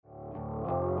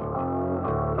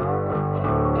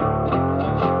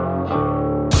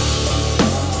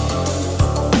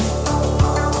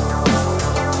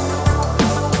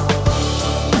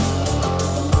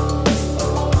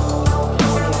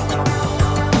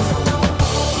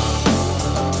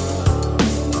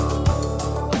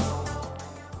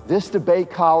This debate,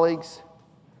 colleagues,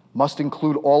 must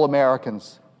include all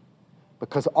Americans,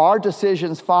 because our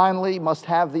decisions finally must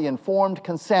have the informed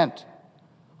consent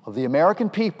of the American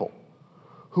people,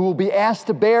 who will be asked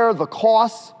to bear the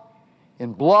costs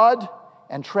in blood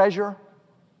and treasure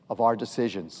of our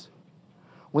decisions.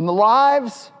 When the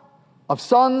lives of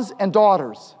sons and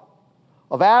daughters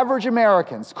of average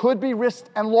Americans could be risked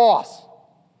and lost,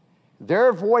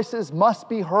 their voices must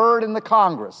be heard in the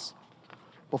Congress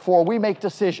before we make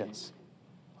decisions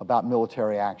about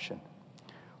military action.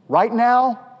 Right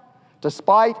now,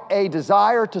 despite a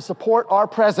desire to support our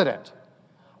president,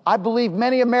 I believe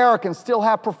many Americans still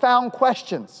have profound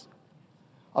questions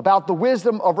about the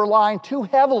wisdom of relying too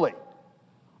heavily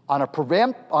on a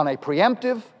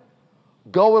preemptive,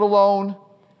 go-it-alone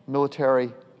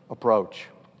military approach.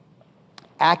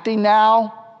 Acting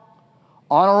now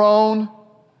on our own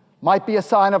might be a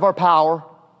sign of our power.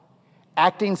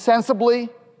 Acting sensibly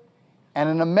and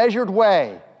in a measured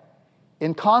way,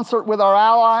 in concert with our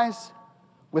allies,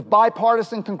 with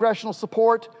bipartisan congressional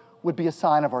support, would be a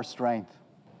sign of our strength.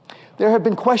 There have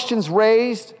been questions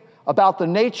raised about the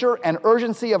nature and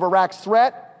urgency of Iraq's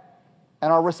threat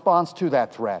and our response to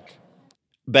that threat.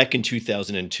 Back in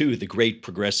 2002, the great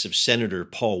progressive Senator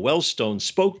Paul Wellstone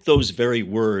spoke those very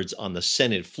words on the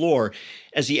Senate floor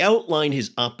as he outlined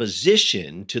his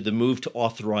opposition to the move to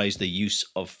authorize the use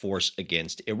of force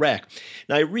against Iraq.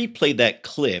 Now, I replayed that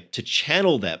clip to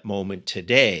channel that moment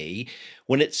today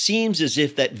when it seems as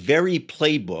if that very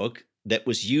playbook that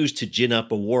was used to gin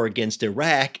up a war against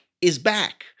Iraq is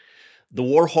back. The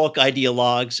war hawk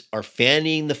ideologues are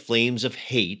fanning the flames of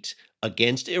hate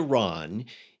against Iran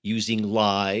using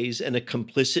lies and a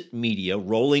complicit media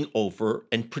rolling over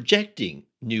and projecting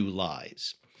new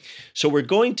lies. So we're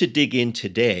going to dig in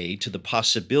today to the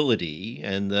possibility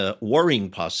and the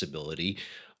worrying possibility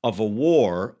of a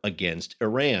war against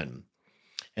Iran.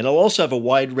 And I'll also have a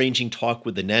wide-ranging talk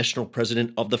with the national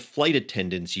president of the Flight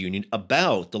Attendants Union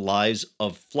about the lives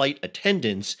of flight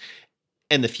attendants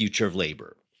and the future of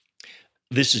labor.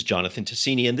 This is Jonathan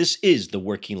Tassini, and this is the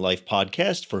Working Life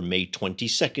Podcast for May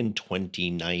 22nd,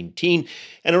 2019.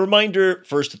 And a reminder,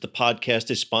 first, that the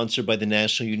podcast is sponsored by the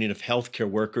National Union of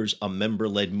Healthcare Workers, a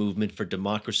member-led movement for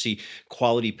democracy,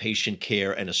 quality patient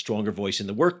care, and a stronger voice in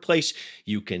the workplace.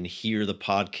 You can hear the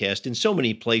podcast in so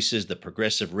many places: the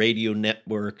Progressive Radio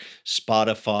Network,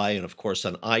 Spotify, and of course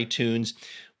on iTunes.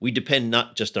 We depend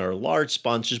not just on our large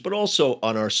sponsors, but also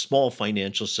on our small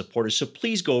financial supporters. So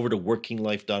please go over to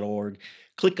workinglife.org,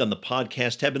 click on the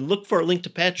podcast tab, and look for a link to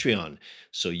Patreon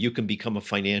so you can become a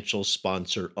financial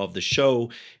sponsor of the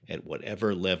show at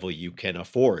whatever level you can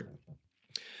afford.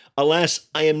 Alas,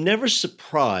 I am never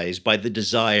surprised by the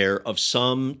desire of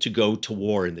some to go to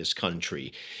war in this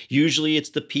country. Usually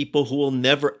it's the people who will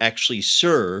never actually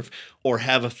serve or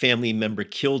have a family member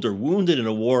killed or wounded in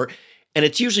a war. And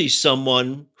it's usually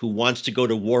someone who wants to go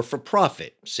to war for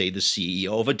profit, say the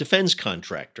CEO of a defense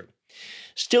contractor.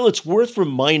 Still, it's worth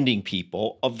reminding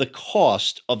people of the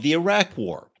cost of the Iraq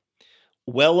War.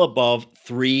 Well above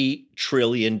 $3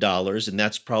 trillion, and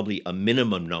that's probably a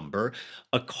minimum number,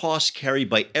 a cost carried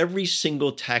by every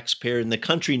single taxpayer in the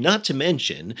country, not to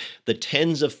mention the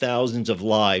tens of thousands of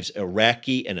lives,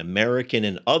 Iraqi and American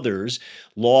and others,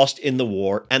 lost in the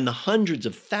war, and the hundreds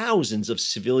of thousands of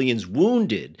civilians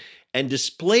wounded and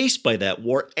displaced by that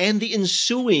war, and the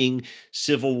ensuing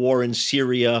civil war in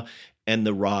Syria and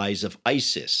the rise of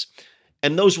ISIS.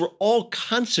 And those were all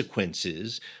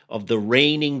consequences of the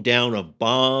raining down of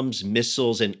bombs,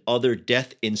 missiles, and other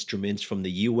death instruments from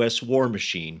the U.S. war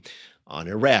machine on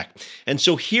Iraq. And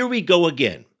so here we go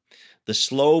again, the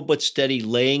slow but steady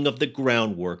laying of the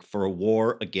groundwork for a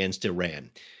war against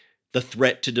Iran. The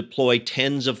threat to deploy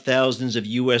tens of thousands of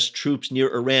U.S. troops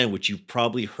near Iran, which you've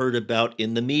probably heard about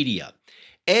in the media,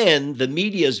 and the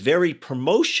media's very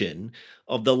promotion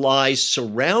of the lies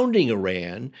surrounding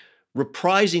Iran,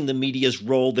 reprising the media's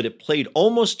role that it played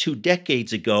almost 2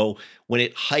 decades ago when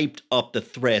it hyped up the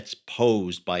threats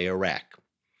posed by Iraq.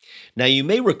 Now, you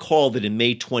may recall that in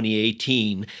May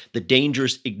 2018, the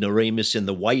dangerous ignoramus in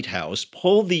the White House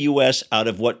pulled the U.S. out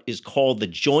of what is called the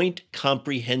Joint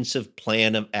Comprehensive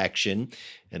Plan of Action,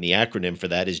 and the acronym for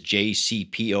that is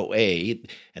JCPOA,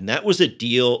 and that was a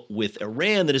deal with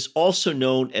Iran that is also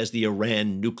known as the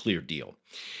Iran nuclear deal.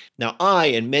 Now, I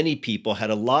and many people had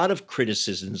a lot of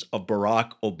criticisms of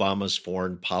Barack Obama's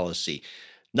foreign policy,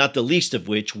 not the least of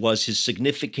which was his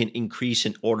significant increase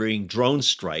in ordering drone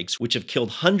strikes, which have killed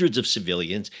hundreds of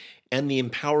civilians, and the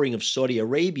empowering of Saudi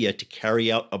Arabia to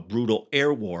carry out a brutal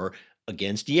air war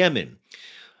against Yemen.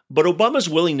 But Obama's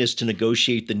willingness to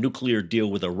negotiate the nuclear deal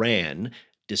with Iran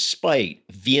despite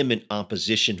vehement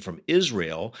opposition from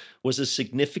Israel, was a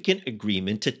significant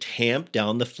agreement to tamp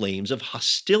down the flames of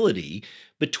hostility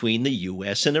between the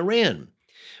U.S. and Iran.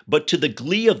 But to the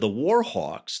glee of the war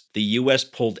hawks, the U.S.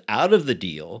 pulled out of the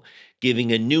deal,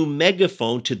 giving a new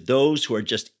megaphone to those who are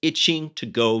just itching to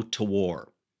go to war.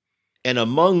 And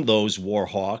among those war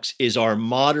hawks is our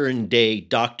modern day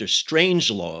Dr.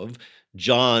 Strangelove,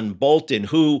 John Bolton,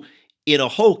 who, in a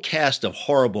whole cast of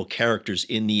horrible characters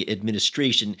in the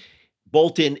administration,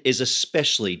 Bolton is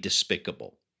especially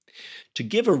despicable. To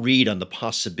give a read on the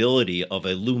possibility of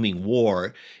a looming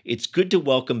war, it's good to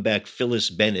welcome back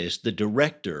Phyllis Bennis, the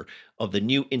director of the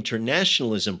new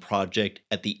internationalism project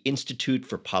at the Institute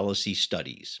for Policy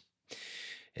Studies.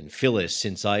 And Phyllis,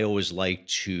 since I always like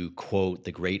to quote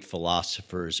the great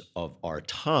philosophers of our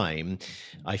time,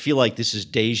 I feel like this is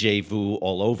déjà vu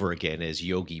all over again, as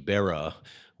Yogi Berra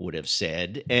would have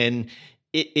said. And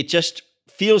it just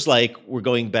feels like we're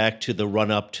going back to the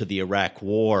run-up to the Iraq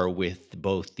War with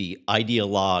both the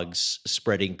ideologues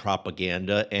spreading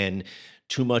propaganda and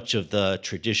too much of the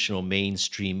traditional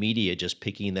mainstream media just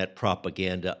picking that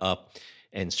propaganda up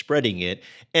and spreading it.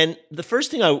 And the first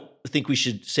thing I think we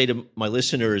should say to my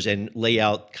listeners and lay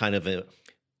out kind of a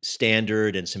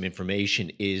standard and some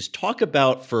information is talk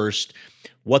about first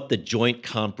what the Joint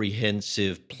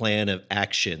Comprehensive Plan of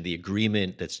Action, the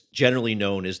agreement that's generally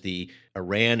known as the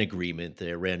Iran Agreement, the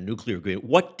Iran Nuclear Agreement,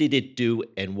 what did it do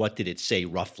and what did it say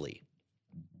roughly?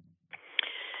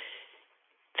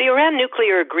 The Iran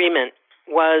Nuclear Agreement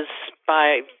was,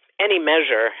 by any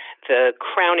measure, the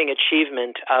crowning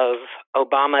achievement of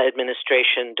Obama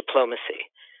administration diplomacy.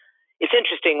 It's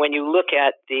interesting when you look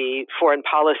at the foreign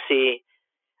policy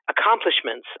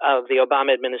accomplishments of the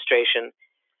Obama administration,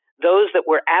 those that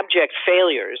were abject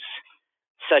failures,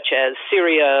 such as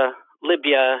Syria,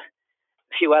 Libya,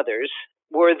 a few others,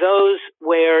 were those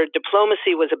where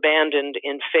diplomacy was abandoned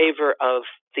in favor of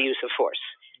the use of force.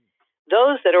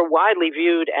 Those that are widely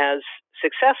viewed as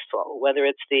successful, whether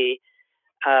it's the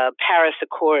Paris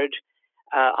Accord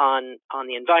on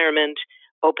the environment,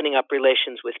 opening up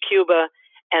relations with Cuba,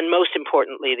 and most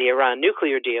importantly, the Iran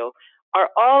nuclear deal, are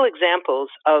all examples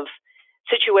of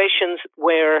situations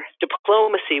where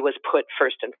diplomacy was put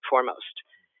first and foremost.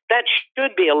 That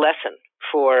should be a lesson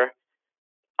for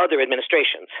other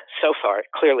administrations. So far,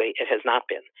 clearly, it has not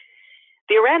been.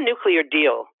 The Iran nuclear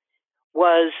deal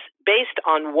was based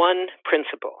on one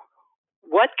principle.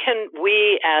 What can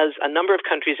we, as a number of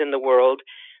countries in the world,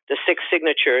 the 6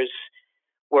 signatures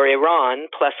were Iran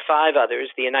plus 5 others,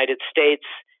 the United States,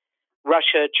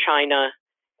 Russia, China,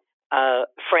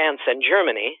 France, and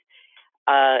Germany,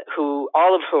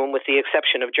 all of whom, with the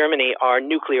exception of Germany, are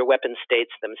nuclear weapon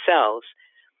states themselves.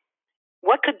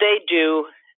 What could they do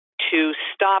to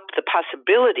stop the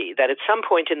possibility that at some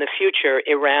point in the future,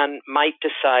 Iran might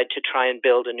decide to try and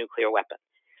build a nuclear weapon?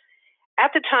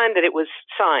 At the time that it was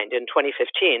signed in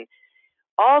 2015,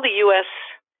 all the U.S.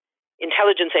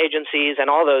 intelligence agencies and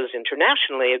all those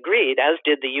internationally agreed, as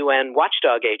did the UN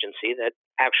watchdog agency that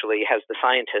actually has the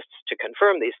scientists to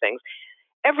confirm these things.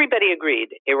 Everybody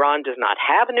agreed Iran does not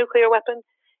have a nuclear weapon,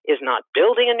 is not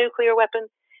building a nuclear weapon,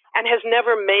 and has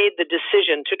never made the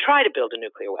decision to try to build a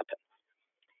nuclear weapon.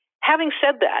 Having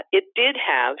said that,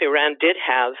 Iran did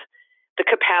have the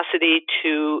capacity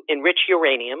to enrich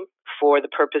uranium for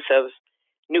the purpose of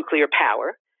nuclear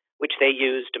power, which they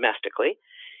use domestically.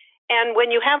 And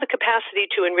when you have the capacity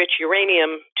to enrich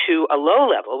uranium to a low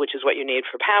level, which is what you need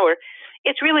for power,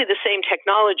 it's really the same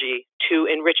technology to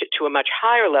enrich it to a much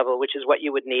higher level, which is what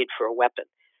you would need for a weapon.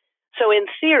 So in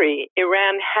theory,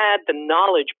 Iran had the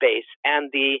knowledge base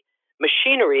and the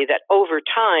machinery that over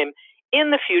time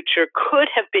in the future could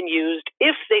have been used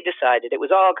if they decided. It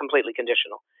was all completely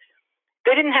conditional.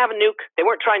 They didn't have a nuke. They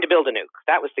weren't trying to build a nuke.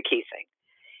 That was the key thing.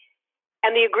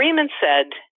 And the agreement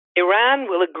said Iran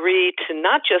will agree to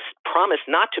not just promise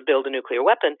not to build a nuclear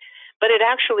weapon, but it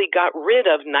actually got rid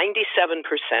of 97%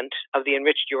 of the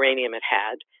enriched uranium it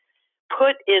had,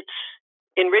 put its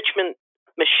enrichment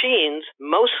machines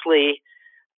mostly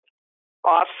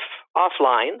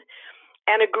offline,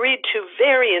 and agreed to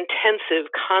very intensive,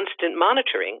 constant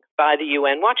monitoring by the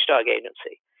UN watchdog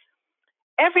agency.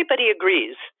 Everybody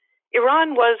agrees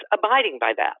Iran was abiding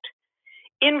by that.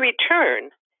 In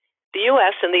return, the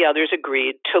U.S. and the others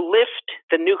agreed to lift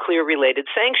the nuclear-related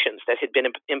sanctions that had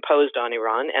been imposed on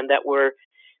Iran and that were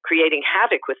creating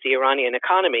havoc with the Iranian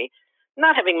economy,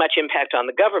 not having much impact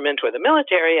on the government or the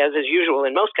military, as is usual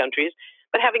in most countries,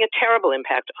 but having a terrible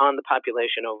impact on the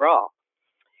population overall.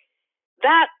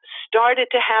 That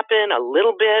started to happen a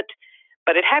little bit,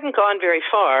 but it hadn't gone very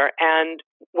far. And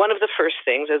one of the first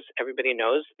things, as everybody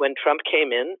knows, when Trump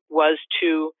came in, was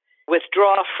to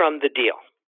withdraw from the deal.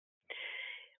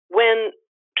 When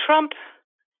Trump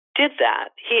did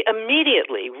that, he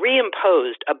immediately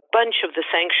reimposed a bunch of the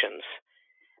sanctions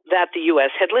that the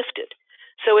U.S. had lifted.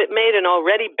 So it made an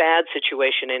already bad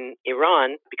situation in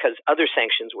Iran, because other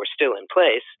sanctions were still in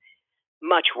place,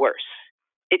 much worse.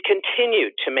 It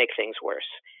continued to make things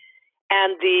worse.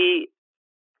 And the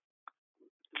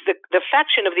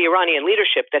faction of the Iranian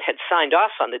leadership that had signed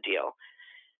off on the deal,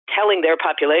 telling their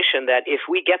population that if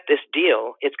we get this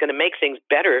deal, it's going to make things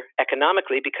better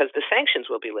economically because the sanctions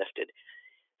will be lifted.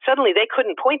 Suddenly they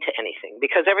couldn't point to anything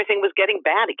because everything was getting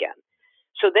bad again.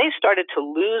 So they started to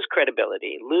lose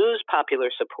credibility, lose popular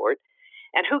support.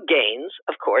 And who gains?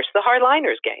 Of course, the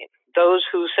hardliners gain. Those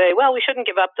who say, well, we shouldn't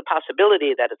give up the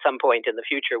possibility that at some point in the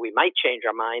future we might change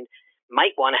our mind,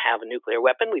 might want to have a nuclear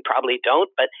weapon. We probably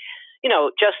don't, but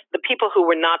just the people who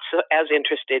were not as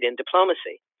interested in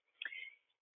diplomacy.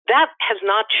 That has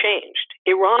not changed.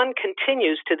 Iran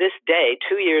continues to this day,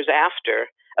 1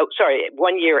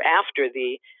 year after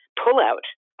the pullout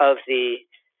of the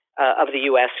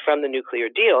U.S. from the nuclear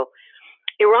deal,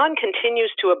 Iran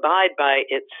continues to abide by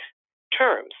its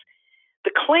terms.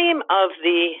 The claim of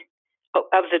the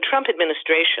Trump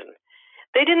administration,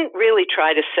 they didn't really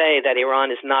try to say that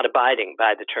Iran is not abiding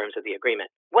by the terms of the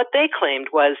agreement. What they claimed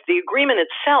was the agreement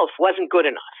itself wasn't good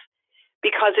enough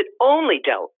because it only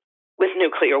dealt with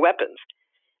nuclear weapons.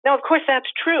 Now, of course,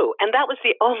 that's true, and that was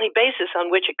the only basis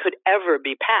on which it could ever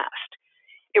be passed.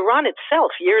 Iran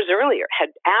itself, years earlier,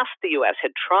 had asked the U.S.,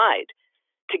 had tried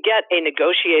to get a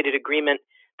negotiated agreement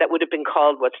that would have been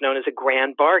called what's known as a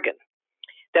grand bargain,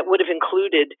 that would have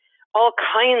included all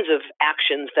kinds of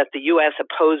actions that the U.S.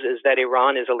 opposes that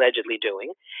Iran is allegedly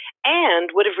doing,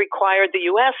 and would have required the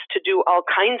U.S. to do all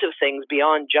kinds of things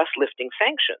beyond just lifting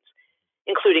sanctions,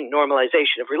 including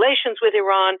normalization of relations with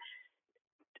Iran,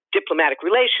 diplomatic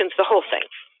relations, the whole thing.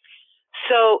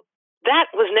 So that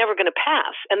was never going to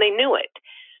pass, and they knew it.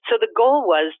 So the goal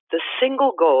was the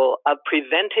single goal of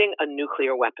preventing a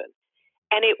nuclear weapon.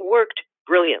 And it worked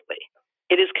brilliantly.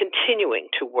 It is continuing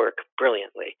to work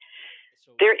brilliantly.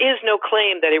 There is no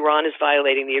claim that Iran is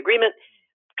violating the agreement.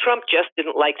 Trump just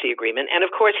didn't like the agreement. And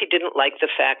of course, he didn't like the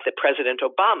fact that President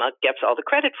Obama gets all the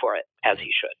credit for it, as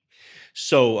he should.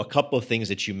 So a couple of things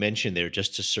that you mentioned there,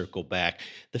 just to circle back.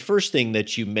 The first thing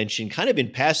that you mentioned kind of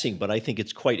in passing, but I think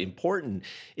it's quite important,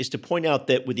 is to point out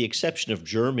that with the exception of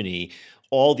Germany,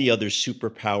 all the other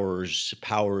superpowers,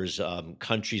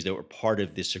 countries that were part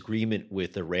of this agreement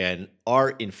with Iran are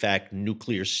in fact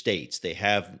nuclear states. They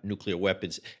have nuclear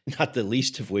weapons, not the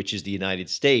least of which is the United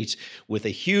States with a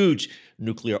huge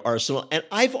nuclear arsenal. And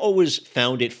I've always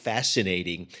found it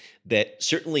fascinating that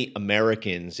certainly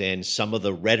Americans and some of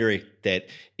the rhetoric that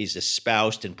is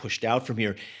espoused and pushed out from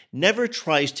here never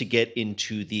tries to get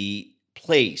into the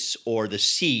place or the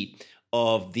seat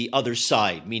of the other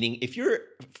side. Meaning, if you're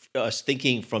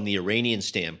thinking from the Iranian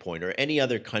standpoint or any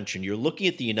other country, and you're looking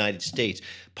at the United States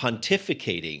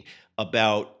pontificating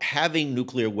about having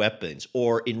nuclear weapons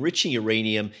or enriching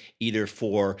uranium either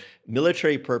for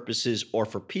military purposes or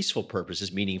for peaceful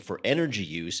purposes, meaning for energy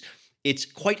use, it's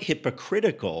quite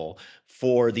hypocritical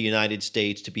for the United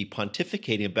States to be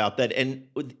pontificating about that. And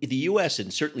the U.S.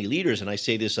 and certainly leaders, and I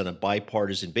say this on a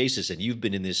bipartisan basis, and you've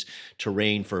been in this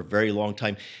terrain for a very long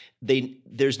time,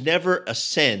 there's never a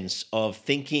sense of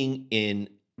thinking in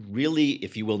really,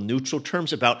 if you will, neutral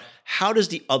terms about how does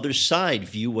the other side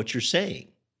view what you're saying.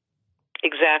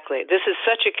 Exactly. This is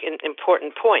such an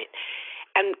important point.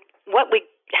 And what we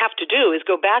have to do is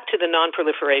go back to the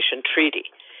Non-Proliferation Treaty,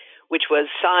 which was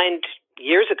signed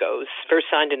years ago,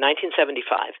 first signed in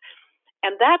 1975.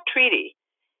 And that treaty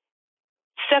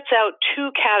sets out two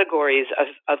categories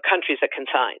of countries that can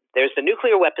sign. There's the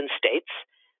nuclear weapon states,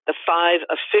 the 5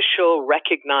 official,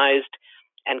 recognized,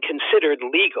 and considered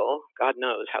legal, God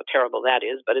knows how terrible that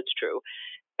is, but it's true,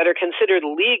 that are considered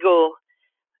legal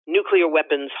nuclear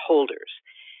weapons holders.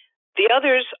 The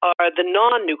others are the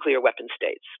non-nuclear weapon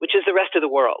states, which is the rest of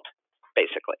the world,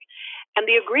 basically. And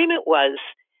the agreement was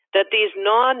that these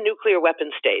non-nuclear weapon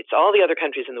states, all the other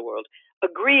countries in the world,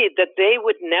 agreed that they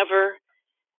would never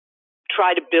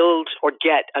try to build or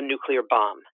get a nuclear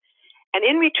bomb. And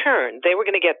in return, they were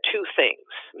going to get two things.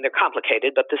 And they're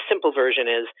complicated, but the simple version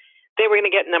is they were going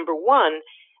to get, number one,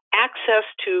 access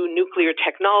to nuclear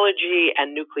technology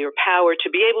and nuclear power to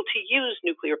be able to use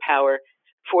nuclear power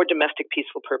for domestic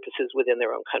peaceful purposes within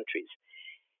their own countries.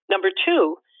 Number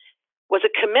two was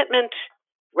a commitment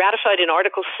ratified in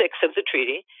Article 6 of the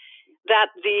treaty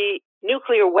that the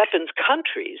nuclear weapons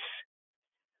countries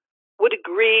would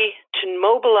agree to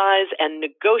mobilize and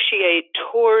negotiate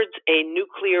towards a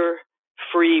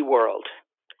nuclear-free world.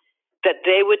 that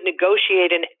they would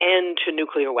negotiate an end to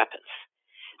nuclear weapons.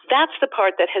 That's the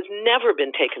part that has never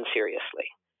been taken seriously.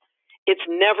 It's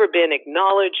never been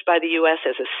acknowledged by the U.S.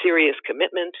 as a serious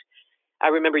commitment. I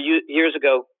remember years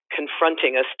ago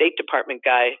confronting a State Department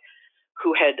guy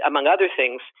who had, among other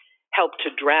things, helped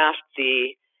to draft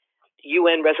the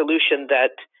UN resolution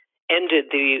that ended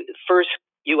the first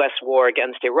U.S. war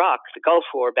against Iraq, the Gulf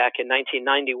War, back in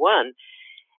 1991.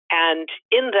 And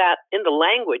in the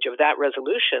language of that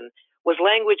resolution was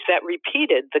language that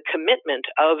repeated the commitment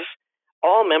of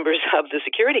all members of the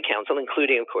Security Council,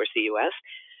 including, of course, the U.S.,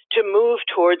 to move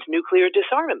towards nuclear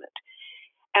disarmament.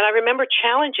 And I remember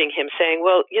challenging him, saying,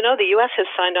 well, the U.S. has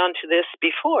signed on to this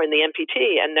before in the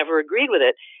NPT and never agreed with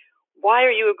it. Why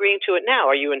are you agreeing to it now?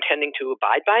 Are you intending to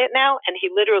abide by it now? And he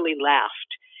literally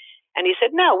laughed. And he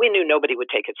said, no, we knew nobody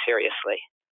would take it seriously.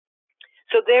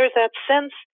 So there's that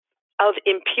sense of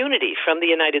impunity from the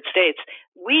United States.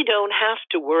 We don't have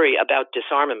to worry about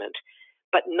disarmament,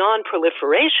 but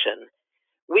non-proliferation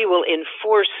we will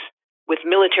enforce with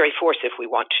military force if we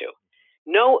want to.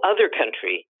 No other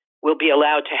country will be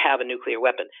allowed to have a nuclear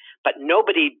weapon, but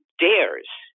nobody dares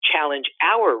challenge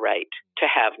our right to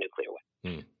have nuclear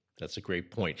weapons. That's a great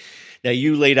point. Now,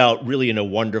 you laid out really in a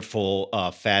wonderful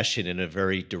fashion, in a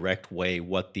very direct way,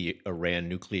 what the Iran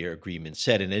nuclear agreement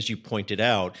said. And as you pointed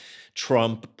out,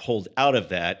 Trump pulled out of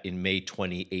that in May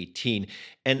 2018.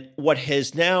 And what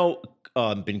has now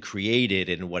been created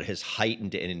and what has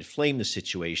heightened and inflamed the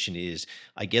situation is,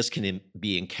 I guess, can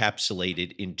be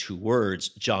encapsulated in two words: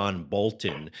 John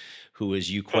Bolton, who,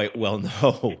 as you quite well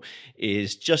know,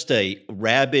 is just a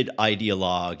rabid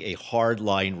ideologue, a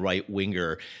hardline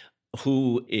right-winger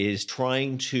who is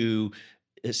trying to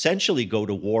essentially go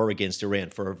to war against Iran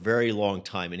for a very long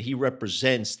time. And he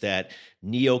represents that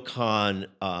neocon,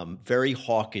 very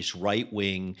hawkish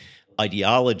right-wing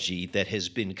ideology that has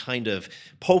been kind of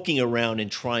poking around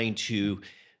and trying to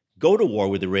go to war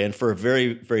with Iran for a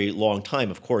very, very long time.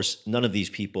 Of course, none of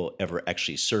these people ever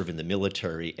actually serve in the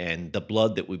military, and the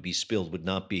blood that would be spilled would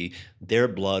not be their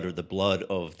blood or the blood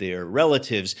of their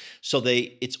relatives. So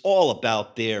it's all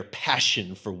about their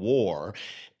passion for war.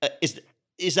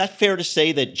 Is that fair to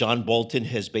say that John Bolton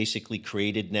has basically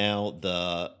created now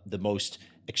the most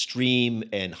extreme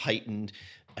and heightened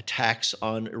attacks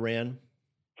on Iran?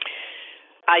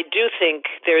 I do think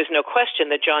there is no question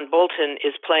that John Bolton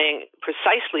is playing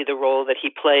precisely the role that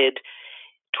he played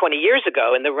 20 years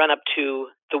ago in the run-up to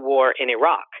the war in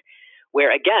Iraq, where,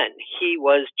 again, he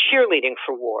was cheerleading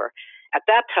for war. At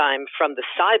that time, from the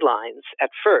sidelines,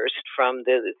 at first, from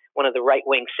one of the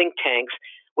right-wing think tanks,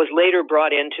 was later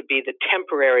brought in to be the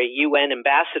temporary UN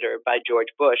ambassador by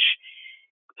George Bush,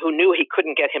 who knew he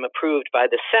couldn't get him approved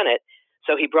by the Senate,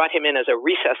 so he brought him in as a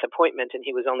recess appointment, and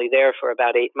he was only there for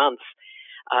about 8 months.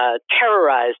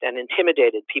 Terrorized and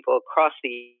intimidated people across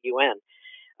the UN.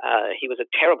 He was a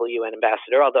terrible UN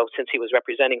ambassador, although since he was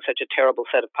representing such a terrible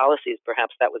set of policies,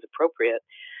 perhaps that was appropriate.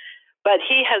 But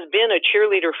he has been a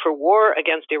cheerleader for war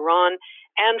against Iran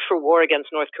and for war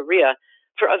against North Korea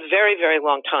for a very, very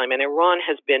long time, and Iran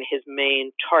has been his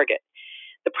main target.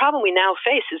 The problem we now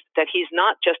face is that he's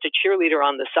not just a cheerleader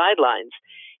on the sidelines.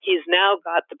 He's now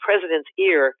got the president's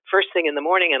ear first thing in the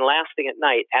morning and last thing at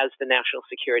night as the national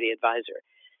security advisor.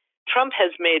 Trump has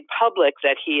made public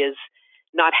that he is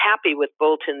not happy with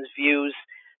Bolton's views,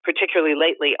 particularly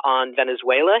lately on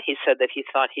Venezuela. He said that he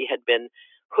thought he had been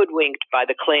hoodwinked by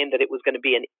the claim that it was going to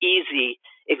be an easy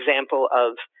example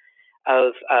of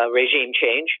regime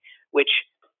change, which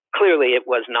clearly it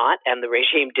was not, and the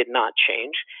regime did not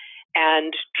change.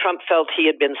 And Trump felt he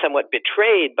had been somewhat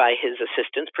betrayed by his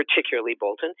assistants, particularly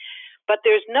Bolton. But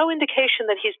there's no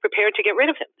indication that he's prepared to get rid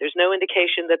of him. There's no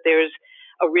indication that there's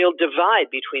a real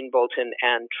divide between Bolton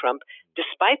and Trump,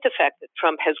 despite the fact that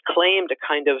Trump has claimed a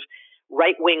kind of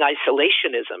right-wing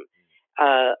isolationism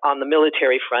on the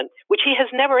military front, which he has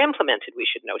never implemented, we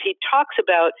should note. He talks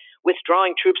about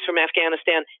withdrawing troops from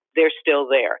Afghanistan. They're still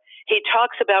there. He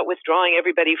talks about withdrawing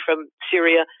everybody from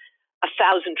Syria.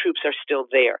 1,000 troops are still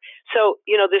there. So,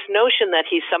 this notion that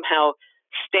he somehow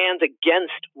stands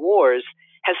against wars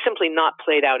has simply not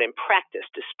played out in practice,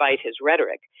 despite his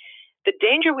rhetoric. The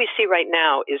danger we see right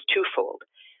now is twofold.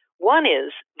 One is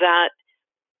that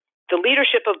the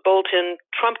leadership of Bolton,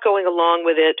 Trump going along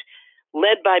with it,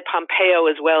 led by Pompeo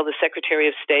as well, the Secretary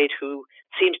of State, who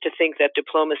seems to think that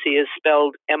diplomacy is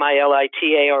spelled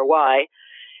military,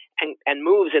 and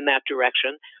moves in that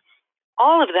direction.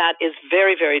 All of that is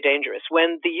very, very dangerous.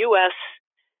 When the U.S.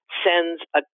 sends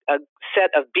a set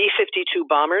of B-52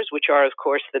 bombers, which are, of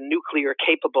course, the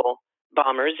nuclear-capable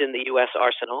bombers in the U.S.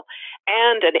 arsenal,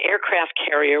 and an aircraft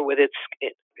carrier with its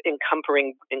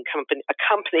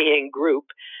accompanying group,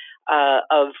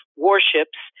 of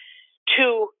warships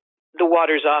to the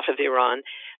waters off of Iran,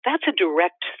 that's a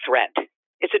direct threat.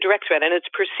 It's a direct threat, and it's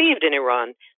perceived in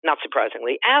Iran, not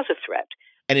surprisingly, as a threat.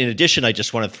 And in addition, I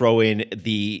just want to throw in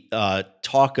the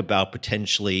talk about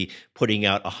potentially putting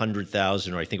out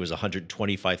 100,000, or I think it was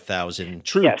 125,000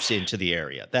 troops into the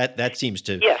area. That seems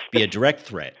to be a direct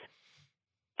threat.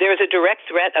 There's a direct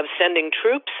threat of sending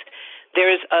troops.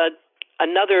 There's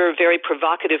another very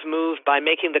provocative move by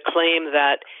making the claim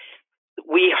that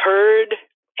we heard,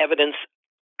 evidence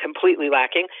completely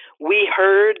lacking, we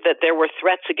heard that there were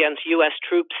threats against U.S.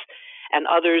 troops and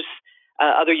other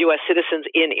U.S. citizens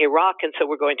in Iraq, and so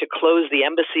we're going to close the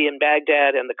embassy in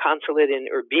Baghdad and the consulate in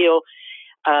Erbil.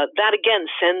 That, again,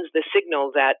 sends the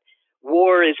signal that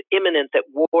war is imminent, that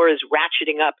war is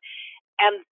ratcheting up.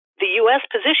 And the U.S.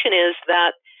 position is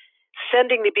that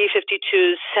sending the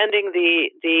B-52s, sending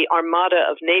the armada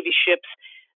of Navy ships,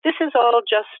 this is all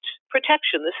just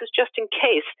protection. This is just in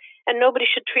case, and nobody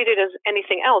should treat it as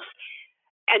anything else.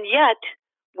 And yet,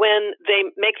 when they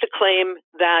make the claim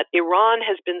that Iran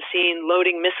has been seen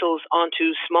loading missiles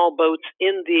onto small boats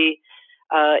in the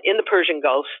Persian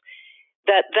Gulf,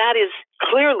 that is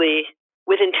clearly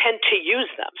with intent to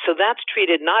use them. So that's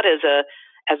treated not as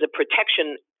a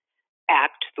protection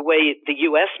act, the way the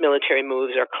U.S. military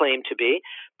moves are claimed to be,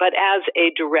 but as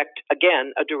a direct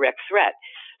threat.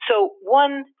 So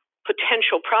one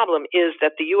potential problem is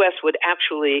that the U.S. would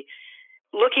actually,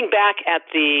 looking back at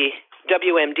the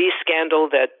WMD scandal,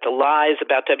 that the lies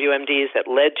about WMDs that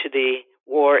led to the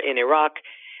war in Iraq,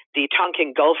 the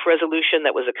Tonkin Gulf resolution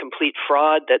that was a complete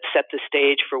fraud that set the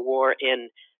stage for war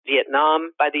in Vietnam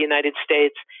by the United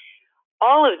States,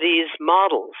 all of these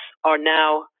models are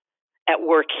now at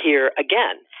work here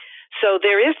again. So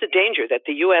there is the danger that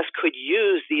the U.S. could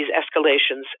use these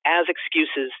escalations as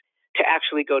excuses to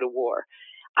actually go to war.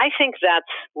 I think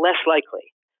that's less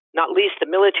likely. Not least, the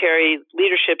military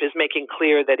leadership is making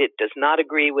clear that it does not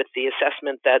agree with the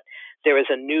assessment that there is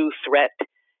a new threat,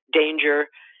 danger.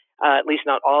 At least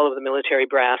not all of the military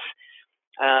brass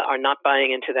are not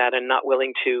buying into that and not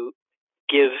willing to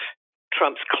give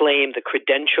Trump's claim the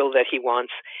credential that he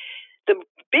wants. The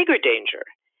bigger danger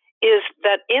is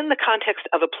that in the context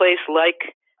of a place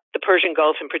like the Persian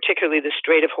Gulf, and particularly the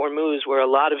Strait of Hormuz, where a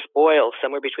lot of oil,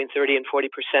 somewhere between 30 and 40%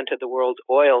 of the world's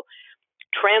oil,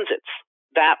 transits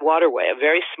that waterway, a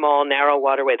very small, narrow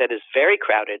waterway that is very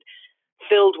crowded,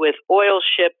 filled with oil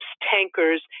ships,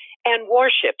 tankers, and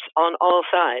warships on all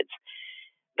sides,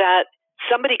 that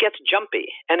somebody gets jumpy,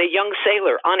 and a young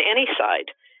sailor on any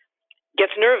side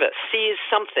gets nervous, sees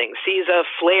something, sees a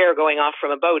flare going off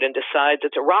from a boat and decides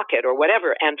it's a rocket or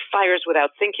whatever, and fires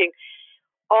without thinking.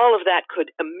 All of that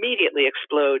could immediately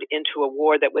explode into a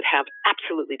war that would have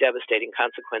absolutely devastating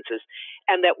consequences,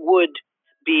 and that would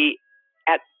be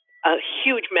at a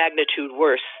huge magnitude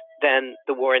worse than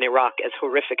the war in Iraq, as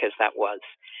horrific as that was.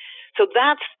 So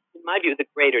that's, in my view, the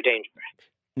greater danger.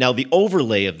 Now, the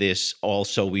overlay of this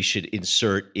also we should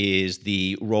insert is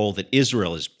the role that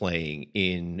Israel is playing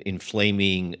in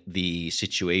inflaming the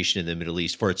situation in the Middle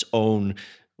East for its own,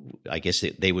 I guess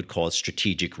they would call it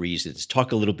strategic reasons.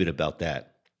 Talk a little bit about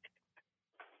that.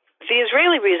 The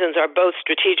Israeli reasons are both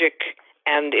strategic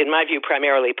and, in my view,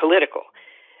 primarily political.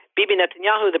 Bibi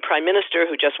Netanyahu, the prime minister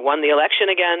who just won the election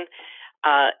again,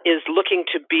 is looking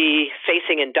to be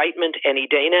facing indictment any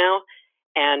day now,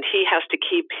 and he has to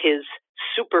keep his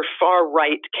super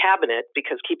far-right cabinet,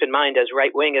 because keep in mind, as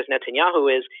right-wing as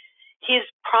Netanyahu is, he's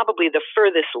probably the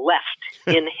furthest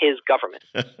left in his government,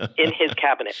 in his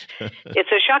cabinet. It's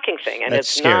a shocking thing, and That's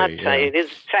it's scary, not.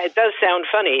 It does sound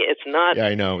funny. It's not. Yeah,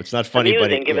 I know it's not funny,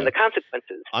 amusing, but given the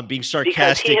consequences. I'm being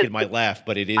sarcastic in my laugh,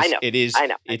 but it is. I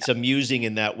know, It's amusing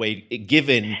in that way,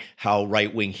 given how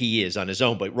right-wing he is on his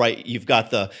own. But you've got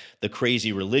the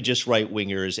crazy religious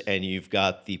right-wingers, and you've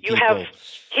got the people.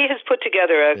 He has put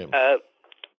together a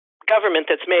government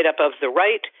that's made up of the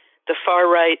right, the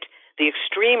far right, the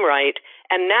extreme right,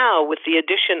 and now with the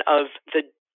addition of the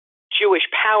Jewish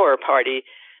Power Party,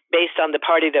 based on the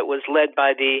party that was led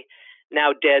by the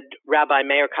now dead Rabbi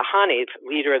Meir Kahane,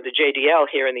 leader of the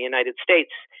JDL here in the United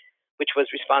States, which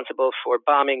was responsible for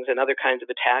bombings and other kinds of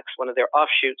attacks. One of their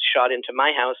offshoots shot into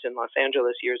my house in Los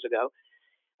Angeles years ago.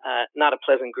 Not a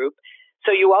pleasant group.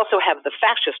 So you also have the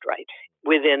fascist right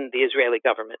within the Israeli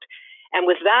government. And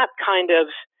with that kind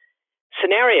of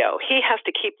scenario, he has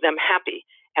to keep them happy.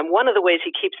 And one of the ways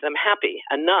he keeps them happy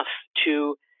enough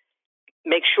to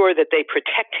make sure that they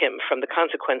protect him from the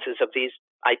consequences of these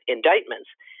indictments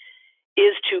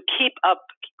is to keep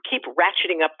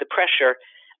ratcheting up the pressure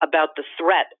about the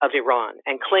threat of Iran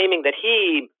and claiming that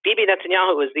Bibi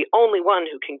Netanyahu, is the only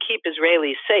one who can keep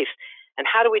Israelis safe. And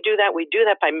how do we do that? We do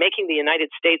that by making the United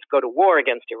States go to war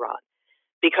against Iran,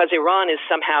 because Iran is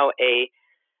somehow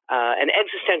an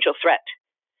existential threat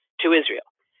to Israel.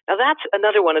 Now, that's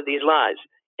another one of these lies.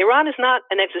 Iran is not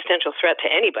an existential threat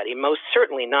to anybody, most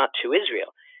certainly not to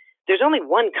Israel. There's only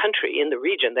one country in the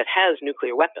region that has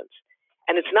nuclear weapons,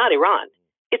 and it's not Iran,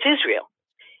 it's Israel.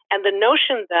 And the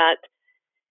notion that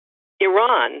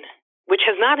Iran, which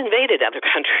has not invaded other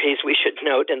countries, we should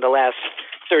note, in the last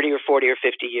 30 or 40 or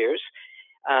 50 years,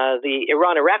 the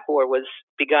Iran-Iraq war was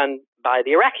begun by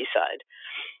the Iraqi side.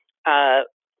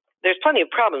 There's plenty of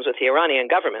problems with the Iranian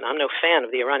government. I'm no fan of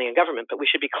the Iranian government, but we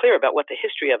should be clear about what the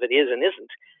history of it is and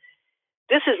isn't.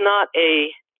 This is not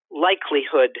a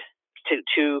likelihood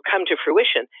to come to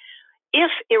fruition.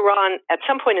 If Iran, at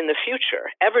some point in the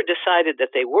future, ever decided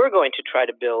that they were going to try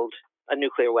to build a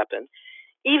nuclear weapon,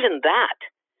 even that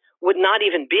would not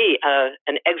even be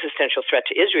an existential threat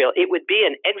to Israel. It would be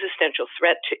an existential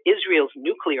threat to Israel's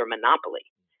nuclear monopoly.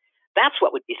 That's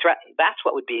what would be threatened. That's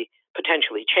what would be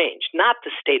potentially changed, not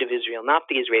the state of Israel, not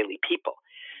the Israeli people.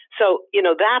 So,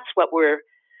 that's what we're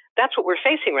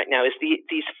facing right now, is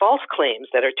these false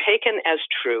claims that are taken as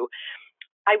true.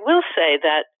 I will say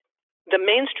that the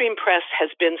mainstream press has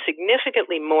been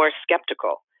significantly more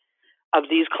skeptical of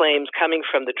these claims coming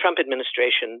from the Trump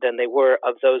administration than they were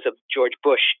of those of George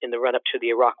Bush in the run-up to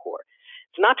the Iraq War.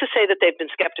 It's not to say that they've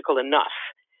been skeptical enough,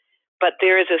 but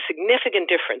there is a significant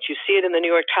difference. You see it in the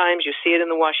New York Times, you see it in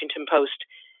the Washington Post,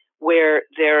 where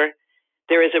there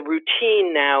is a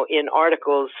routine now in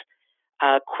articles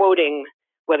quoting,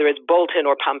 whether it's Bolton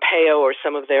or Pompeo or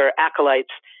some of their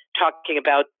acolytes, talking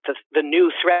about the new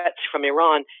threats from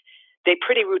Iran. They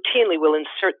pretty routinely will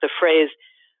insert the phrase,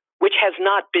 which has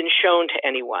not been shown to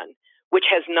anyone, which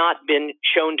has not been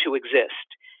shown to exist.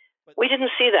 We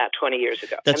didn't see that 20 years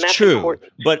ago. That's true.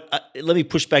 Important. But let me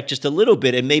push back just a little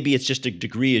bit, and maybe it's just a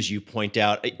degree, as you point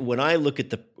out. When I look at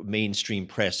the mainstream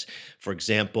press, for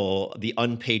example, the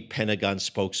unpaid Pentagon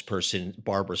spokesperson,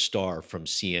 Barbara Starr from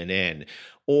CNN,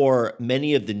 or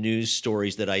many of the news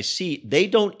stories that I see, they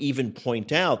don't even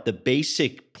point out the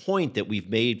basic point that we've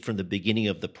made from the beginning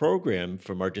of the program,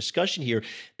 from our discussion here,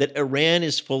 that Iran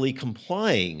is fully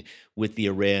complying with the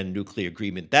Iran nuclear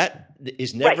agreement. That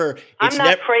is never... Right. I'm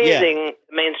not praising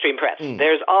mainstream press.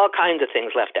 There's all kinds of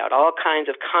things left out, all kinds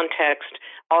of context,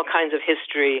 all kinds of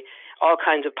history, all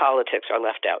kinds of politics are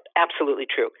left out. Absolutely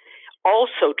true.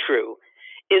 Also true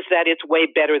is that it's way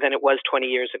better than it was 20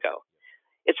 years ago.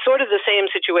 It's sort of the same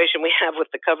situation we have with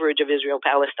the coverage of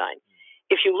Israel-Palestine.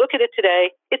 If you look at it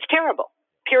today, it's terrible.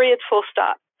 Period, full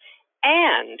stop.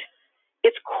 And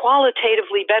it's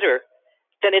qualitatively better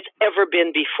than it's ever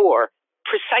been before,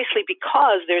 precisely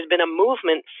because there's been a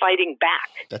movement fighting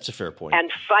back. That's a fair point. And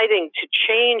fighting to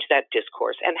change that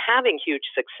discourse and having huge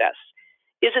success.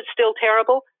 Is it still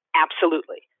terrible?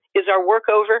 Absolutely. Is our work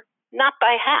over? Not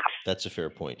by half. That's a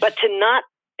fair point. But to not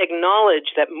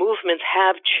acknowledge that movements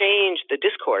have changed the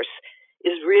discourse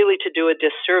is really to do a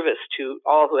disservice to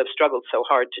all who have struggled so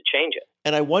hard to change it.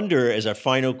 And I wonder, as our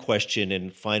final question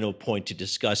and final point to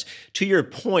discuss, to your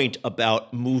point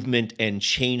about movement and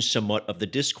change somewhat of the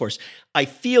discourse, I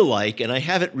feel like, and I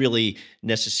haven't really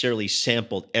necessarily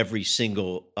sampled every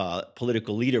single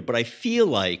political leader, but I feel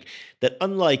like that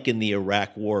unlike in the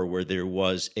Iraq War, where there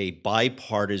was a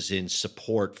bipartisan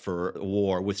support for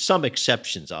war, with some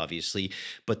exceptions, obviously,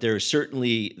 but there is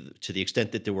certainly, to the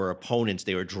extent that there were opponents,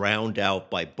 they were drowned out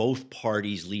by both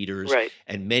parties' leaders, right,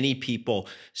 and many people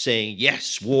saying,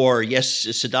 yes, war, yes,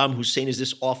 Saddam Hussein is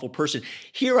this awful person.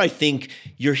 Here, I think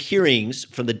you're hearing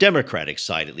from the Democratic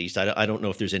side, at least, I don't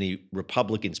know if there's any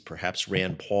Republicans, perhaps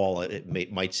Rand Paul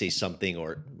might say something,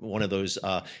 or one of those,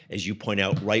 as you point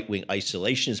out, right-wing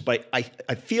isolationists, but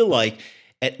I feel like,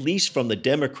 at least from the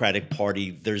Democratic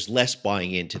Party, there's less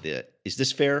buying into that. Is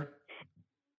this fair?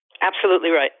 Absolutely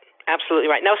right. Absolutely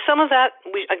right. Now, some of that,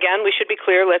 we should be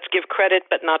clear, let's give credit,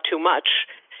 but not too much.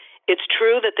 It's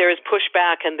true that there is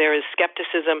pushback and there is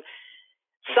skepticism.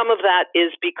 Some of that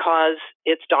is because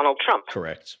it's Donald Trump.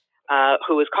 Correct.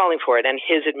 Who is calling for it, and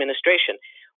his administration.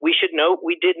 We should note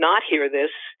we did not hear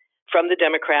this from the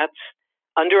Democrats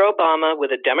under Obama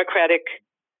with a Democratic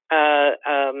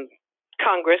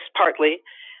Congress, partly,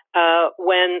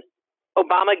 when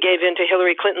Obama gave in to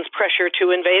Hillary Clinton's pressure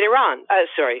to invade Iran.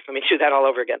 Let me do that all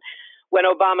over again. When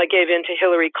Obama gave in to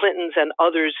Hillary Clinton's and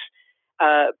others'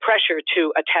 pressure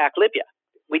to attack Libya.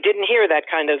 We didn't hear that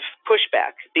kind of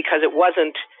pushback because it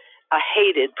wasn't a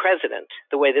hated president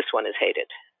the way this one is hated.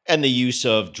 And the use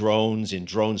of drones and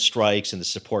drone strikes and the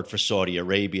support for Saudi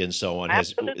Arabia and so on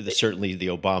certainly the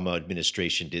Obama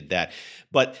administration did that.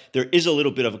 But there is a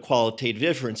little bit of a qualitative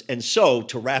difference. And so,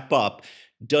 to wrap up,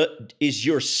 Is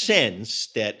your sense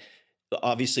that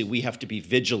obviously we have to be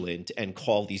vigilant and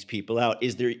call these people out?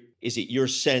 Is it your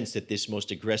sense that this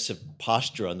most aggressive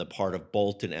posture on the part of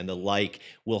Bolton and the like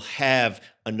will have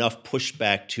enough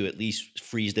pushback to at least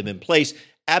freeze them in place?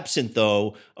 Absent,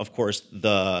 though, of course,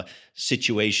 the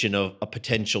situation of a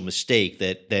potential mistake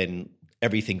that then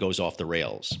everything goes off the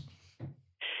rails.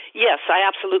 Yes, I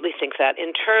absolutely think that.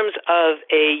 In terms of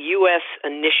a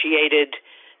U.S.-initiated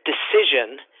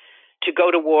decision to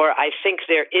go to war, I think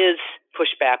there is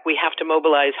pushback. We have to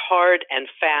mobilize hard and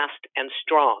fast and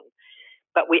strong.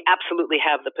 But we absolutely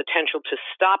have the potential to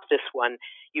stop this one.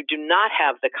 You do not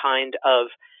have the kind of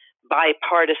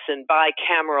bipartisan,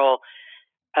 bicameral,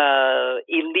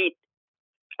 elite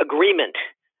agreement,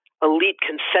 elite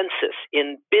consensus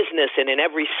in business and in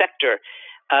every sector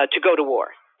to go to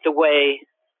war, the way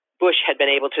Bush had been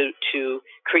able to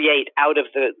create out of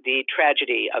the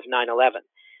tragedy of 9/11.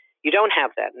 You don't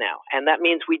have that now. And that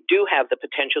means we do have the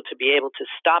potential to be able to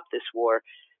stop this war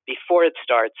before it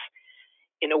starts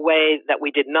in a way that we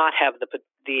did not have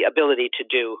the ability to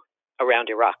do around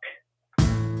Iraq.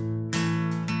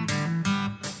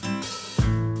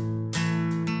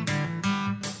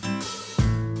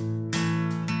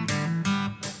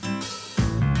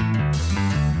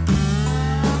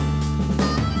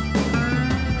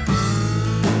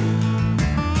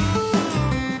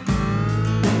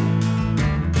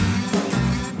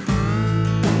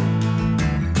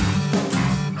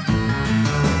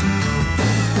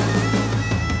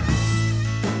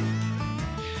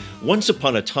 Once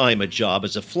upon a time, a job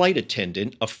as a flight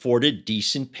attendant afforded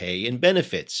decent pay and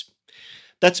benefits.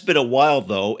 That's been a while,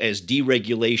 though, as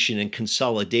deregulation and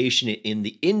consolidation in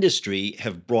the industry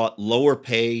have brought lower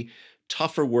pay,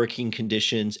 tougher working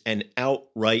conditions, and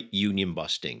outright union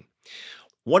busting.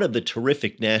 One of the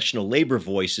terrific national labor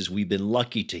voices we've been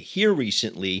lucky to hear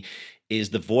recently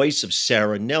is the voice of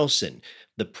Sarah Nelson,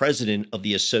 the president of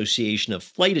the Association of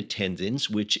Flight Attendants,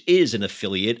 which is an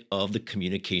affiliate of the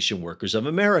Communication Workers of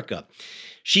America.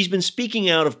 She's been speaking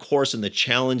out, of course, on the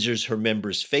challenges her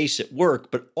members face at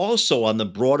work, but also on the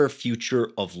broader future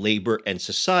of labor and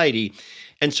society.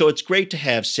 And so it's great to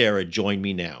have Sarah join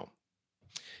me now.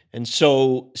 And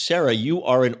so, Sarah, you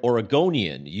are an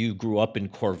Oregonian. You grew up in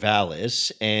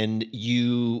Corvallis, and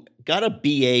you got a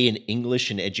BA in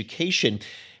English and Education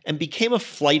and became a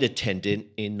flight attendant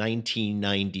in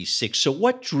 1996. So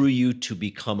what drew you to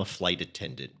become a flight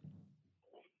attendant?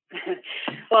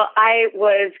 Well, I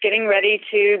was getting ready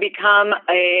to become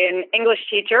an English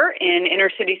teacher in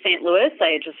inner city St. Louis.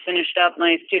 I had just finished up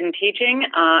my student teaching.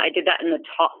 I did that in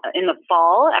the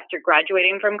fall after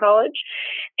graduating from college.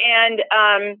 And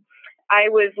I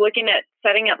was looking at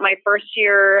setting up my first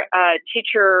year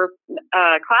teacher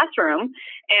classroom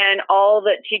and all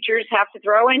that teachers have to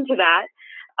throw into that.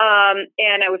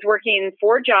 And I was working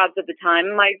 4 jobs at the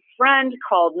time. My friend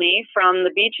called me from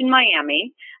the beach in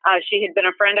Miami. She had been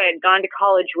a friend I had gone to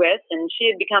college with, and she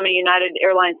had become a United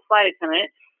Airlines flight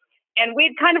attendant. And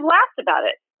we'd kind of laughed about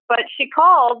it. But she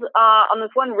called on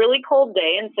this one really cold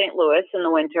day in St. Louis in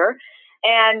the winter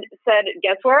and said,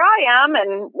 "Guess where I am?"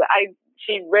 And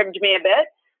she ribbed me a bit.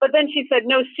 But then she said,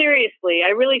 "No, seriously, I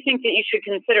really think that you should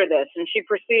consider this." And she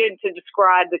proceeded to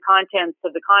describe the contents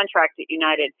of the contract at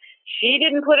United. She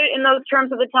didn't put it in those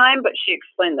terms at the time, but she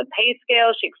explained the pay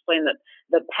scale. She explained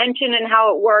the pension and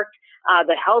how it worked,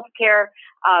 the health care,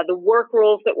 the work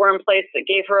rules that were in place that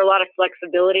gave her a lot of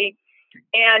flexibility.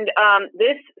 And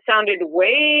this sounded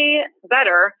way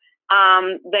better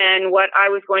than what I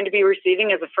was going to be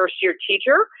receiving as a first-year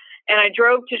teacher. And I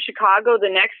drove to Chicago the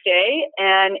next day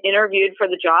and interviewed for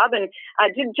the job. And I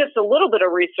did just a little bit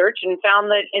of research and found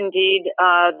that indeed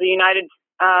the United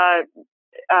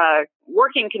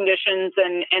working conditions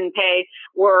and pay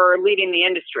were leading the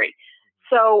industry.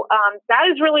 So that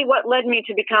is really what led me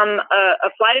to become a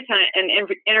flight attendant and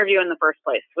interview in the first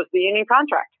place, was the union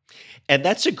contract. And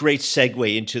that's a great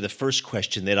segue into the first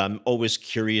question that I'm always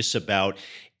curious about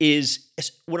is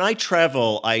when I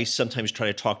travel, I sometimes try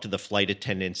to talk to the flight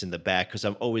attendants in the back because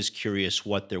I'm always curious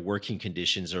what their working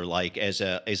conditions are like as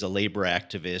a labor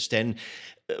activist. And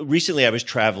recently I was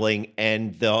traveling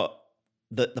and the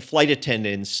flight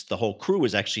attendants, the whole crew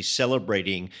was actually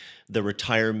celebrating the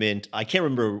retirement. I can't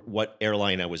remember what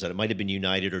airline I was at. It might have been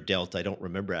United or Delta. I don't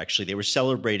remember actually. They were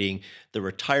celebrating the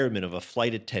retirement of a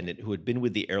flight attendant who had been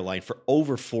with the airline for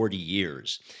over 40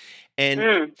 years.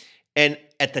 And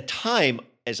at the time,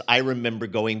 as I remember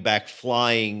going back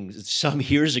flying some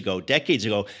years ago, decades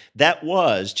ago, that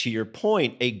was, to your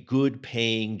point, a good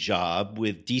paying job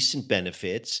with decent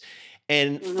benefits.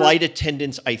 And flight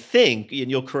attendants, I think, and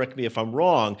you'll correct me if I'm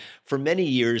wrong, for many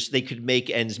years they could make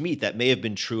ends meet. That may have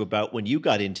been true about when you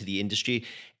got into the industry.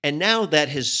 And now that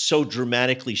has so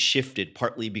dramatically shifted,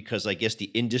 partly because I guess the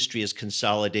industry has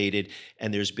consolidated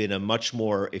and there's been a much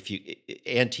more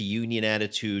anti-union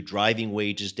attitude, driving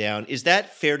wages down. Is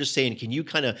that fair to say? And can you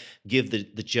kind of give the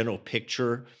general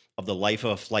picture of the life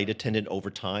of a flight attendant over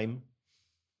time?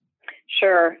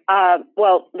 Sure.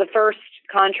 Well, the first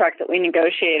contract that we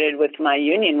negotiated with my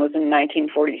union was in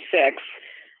 1946,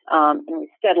 and we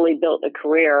steadily built a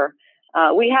career.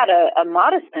 We had a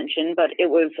modest pension, but it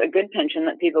was a good pension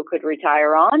that people could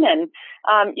retire on, and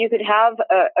you could have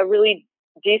a really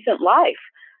decent life.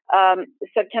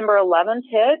 September 11th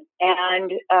hit,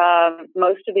 and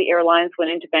most of the airlines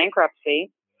went into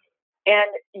bankruptcy and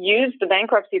used the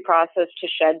bankruptcy process to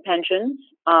shed pensions,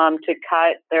 to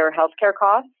cut their healthcare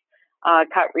costs,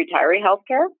 cut retiree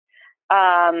healthcare,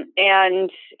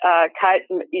 and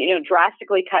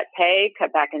drastically cut pay,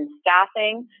 cut back in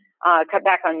staffing, cut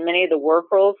back on many of the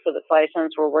work rules so that flight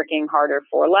attendants were working harder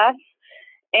for less.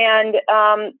 And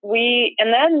then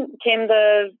came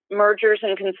the mergers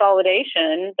and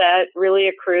consolidation that really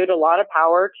accrued a lot of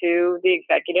power to the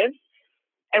executives.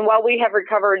 And while we have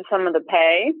recovered some of the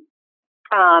pay,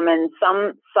 and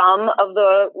some of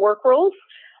the work rules,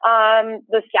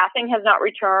 the staffing has not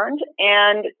returned,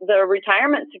 and the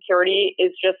retirement security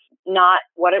is just not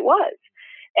what it was.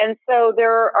 And so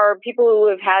there are people who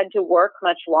have had to work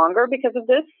much longer because of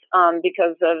this,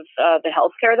 because of the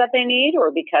health care that they need, or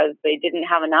because they didn't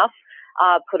have enough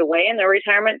put away in their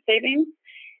retirement savings.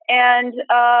 And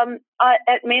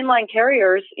at mainline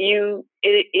carriers, it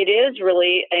is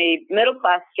really a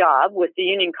middle-class job with the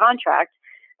union contract.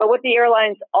 But what the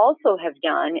airlines also have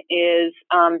done is,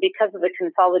 because of the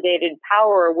consolidated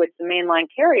power with the mainline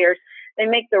carriers, they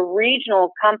make the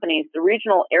regional companies, the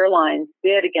regional airlines,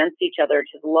 bid against each other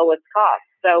to the lowest cost.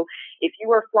 So if you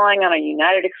were flying on a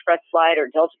United Express flight or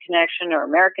Delta Connection or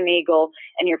American Eagle,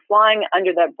 and you're flying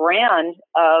under the brand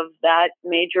of that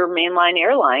major mainline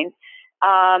airline,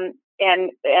 and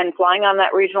flying on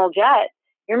that regional jet,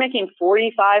 you're making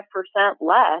 45%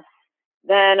 less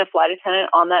than a flight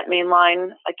attendant on that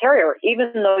mainline carrier,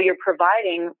 even though you're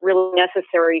providing really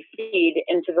necessary feed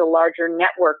into the larger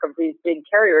network of these big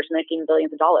carriers making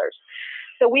billions of dollars.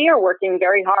 So we are working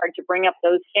very hard to bring up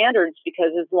those standards,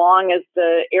 because as long as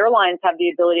the airlines have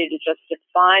the ability to just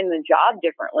define the job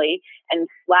differently and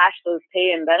slash those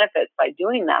pay and benefits by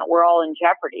doing that, we're all in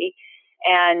jeopardy.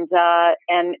 And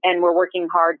we're working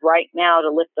hard right now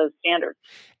to lift those standards.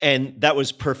 And that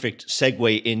was perfect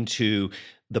segue into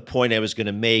the point I was going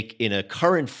to make in a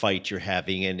current fight you're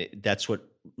having, and that's what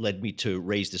led me to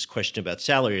raise this question about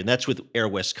salary, and that's with Air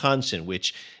Wisconsin,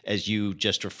 which, as you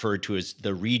just referred to, is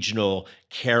the regional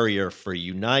carrier for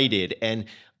United. And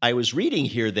I was reading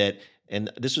here that,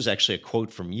 and this was actually a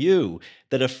quote from you,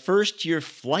 that a first-year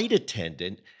flight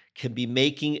attendant can be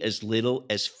making as little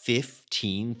as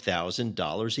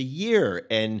 $15,000 a year.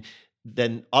 And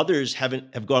then others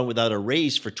have gone without a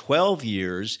raise for 12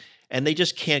 years, and they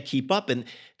just can't keep up. And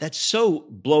that so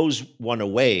blows one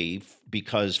away,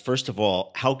 because first of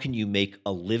all, how can you make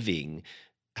a living?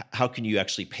 How can you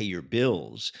actually pay your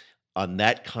bills on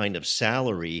that kind of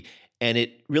salary? And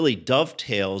it really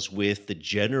dovetails with the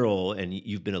general, and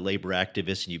you've been a labor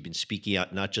activist and you've been speaking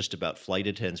out not just about flight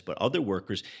attendants, but other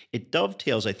workers. It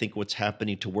dovetails, I think, what's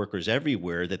happening to workers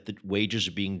everywhere, that the wages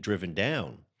are being driven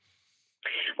down.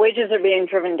 Wages are being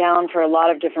driven down for a lot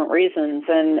of different reasons.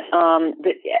 And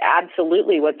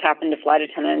absolutely what's happened to flight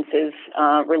attendants is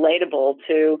relatable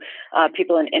to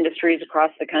people in industries across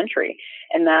the country.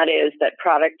 And that is that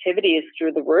productivity is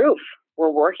through the roof. We're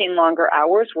working longer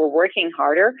hours. We're working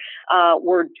harder.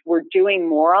 We're doing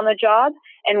more on the job,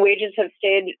 and wages have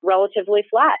stayed relatively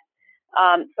flat.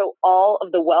 So all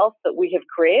of the wealth that we have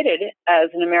created as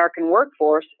an American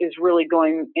workforce is really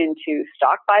going into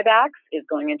stock buybacks, is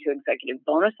going into executive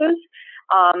bonuses,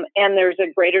 and there's a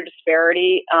greater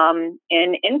disparity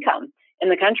in income in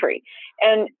the country.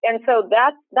 And so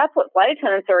that's what flight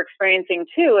attendants are experiencing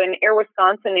too. And Air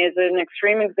Wisconsin is an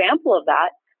extreme example of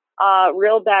that.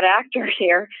 Real bad actor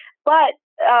here, but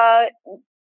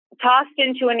tossed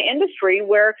into an industry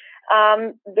where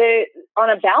on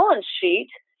a balance sheet,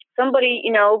 somebody,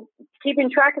 keeping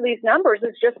track of these numbers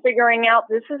is just figuring out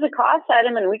this is a cost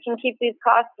item and we can keep these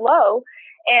costs low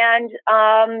and,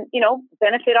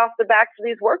 benefit off the backs of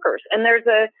these workers. And there's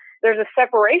a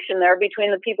separation there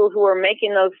between the people who are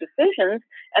making those decisions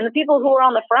and the people who are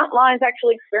on the front lines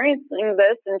actually experiencing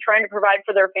this and trying to provide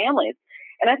for their families.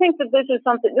 And I think that this is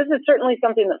certainly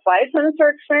something that flight attendants are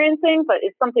experiencing, but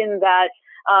it's something that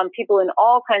people in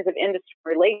all kinds of industries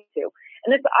relate to.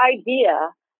 And this idea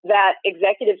that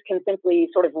executives can simply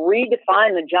sort of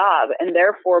redefine the job and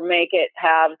therefore make it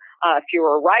have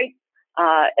fewer rights,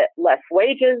 less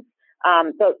wages.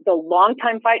 The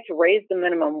long-time fight to raise the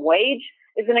minimum wage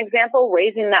is an example,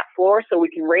 raising that floor so we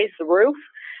can raise the roof.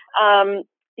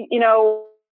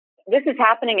 This is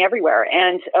happening everywhere,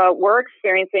 and we're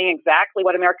experiencing exactly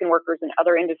what American workers in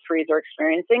other industries are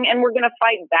experiencing, and we're going to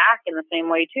fight back in the same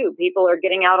way, too. People are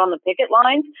getting out on the picket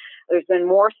lines. There's been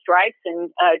more strikes in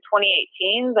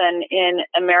 2018 than in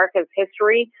America's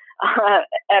history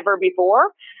ever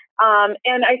before.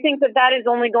 And I think that is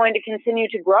only going to continue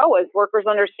to grow as workers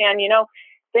understand,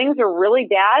 things are really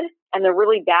bad, and they're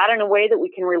really bad in a way that we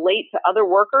can relate to other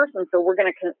workers. And so we're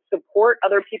going to support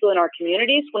other people in our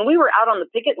communities. When we were out on the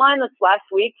picket line this last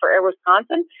week for Air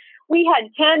Wisconsin, we had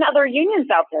 10 other unions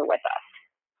out there with us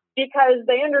because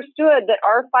they understood that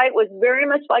our fight was very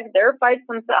much like their fights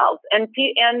themselves. And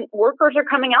workers are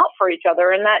coming out for each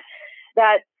other. And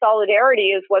that solidarity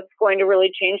is what's going to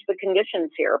really change the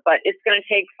conditions here. But it's going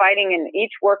to take fighting in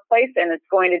each workplace, and it's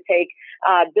going to take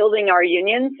building our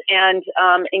unions and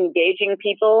engaging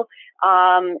people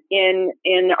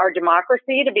in our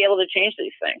democracy to be able to change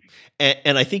these things.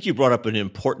 And I think you brought up an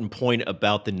important point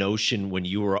about the notion when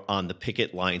you were on the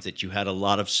picket lines that you had a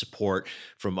lot of support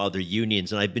from other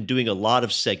unions. And I've been doing a lot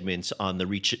of segments on the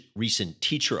recent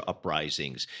teacher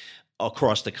uprisings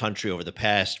across the country over the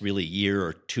past really year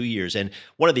or 2 years. And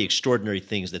one of the extraordinary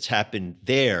things that's happened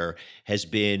there has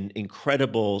been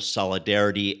incredible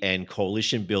solidarity and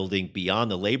coalition building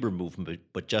beyond the labor movement,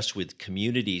 but just with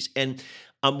communities. And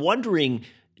I'm wondering,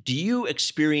 do you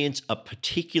experience a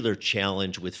particular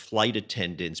challenge with flight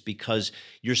attendants because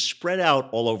you're spread out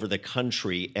all over the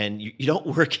country and you don't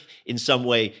work in some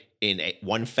way in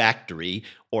one factory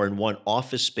or in one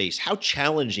office space? How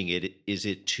challenging is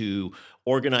it to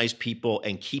organize people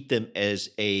and keep them as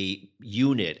a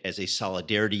unit, as a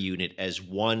solidarity unit, as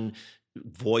one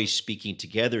voice speaking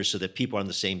together so that people are on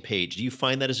the same page? Do you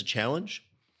find that as a challenge?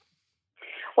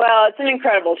 Well, it's an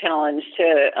incredible challenge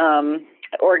to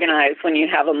organize when you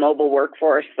have a mobile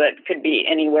workforce that could be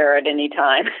anywhere at any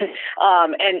time,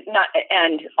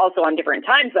 and also on different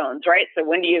time zones, right? So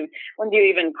when do you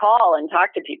even call and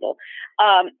talk to people?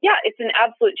 It's an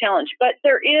absolute challenge, but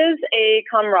there is a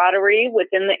camaraderie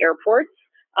within the airports.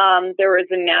 There is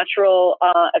a natural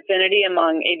affinity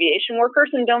among aviation workers,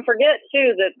 and don't forget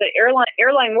too that the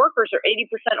airline workers are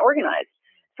 80% organized.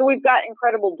 So we've got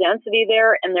incredible density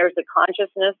there, and there's a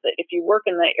consciousness that if you work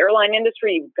in the airline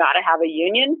industry, you've got to have a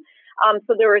union.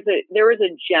 So there is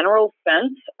a general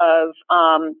sense of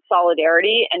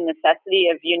solidarity and necessity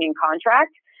of union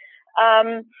contract.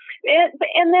 And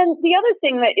then the other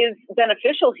thing that is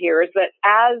beneficial here is that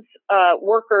as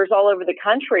workers all over the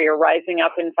country are rising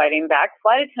up and fighting back,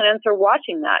 flight attendants are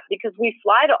watching that because we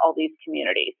fly to all these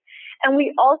communities. And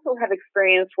we also have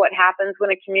experienced what happens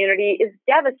when a community is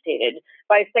devastated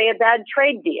by, say, a bad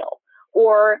trade deal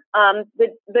or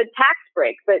the tax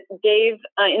break that gave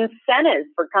incentives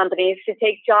for companies to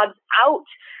take jobs out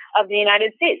of the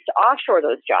United States, to offshore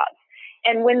those jobs.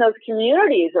 And when those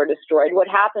communities are destroyed, what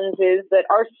happens is that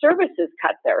our services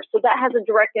cut there. So that has a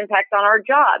direct impact on our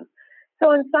jobs.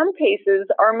 So in some cases,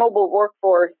 our mobile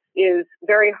workforce is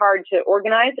very hard to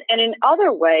organize. And in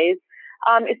other ways,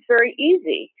 it's very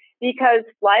easy because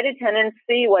flight attendants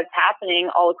see what's happening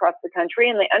all across the country,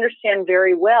 and they understand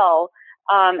very well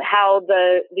how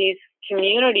these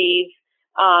communities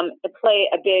play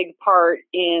a big part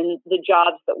in the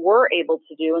jobs that we're able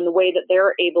to do and the way that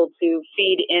they're able to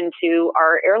feed into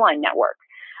our airline network.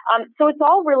 So it's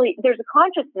all really, there's a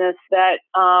consciousness that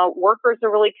workers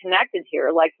are really connected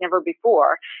here like never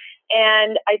before.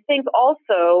 And I think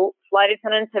also flight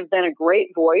attendants have been a great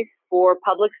voice for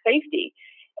public safety.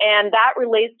 And that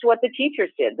relates to what the teachers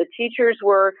did. The teachers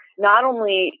were not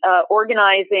only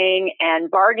organizing and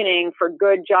bargaining for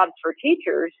good jobs for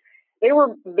teachers, they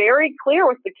were very clear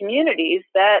with the communities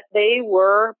that they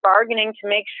were bargaining to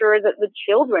make sure that the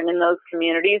children in those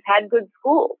communities had good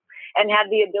schools and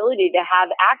had the ability to have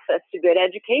access to good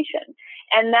education.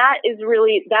 And that is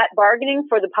really, that bargaining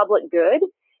for the public good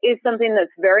is something that's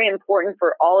very important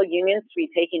for all unions to be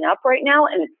taking up right now.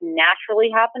 And it's naturally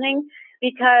happening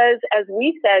because, as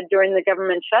we said during the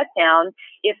government shutdown,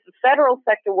 if the federal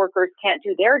sector workers can't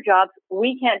do their jobs,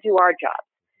 we can't do our jobs.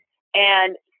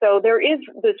 And so there is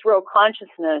this real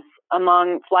consciousness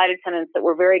among flight attendants that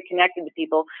we're very connected to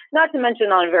people, not to mention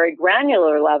on a very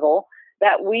granular level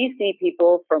that we see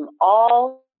people from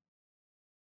all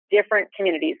different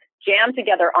communities jammed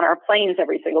together on our planes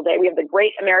every single day. We have the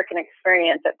great American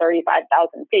experience at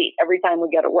 35,000 feet every time we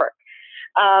go to work.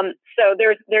 So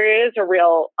there is a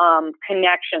real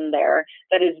connection there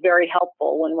that is very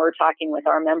helpful when we're talking with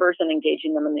our members and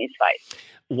engaging them in these fights.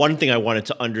 One thing I wanted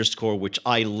to underscore, which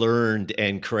I learned,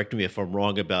 and correct me if I'm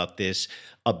wrong about this,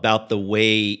 about the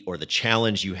way or the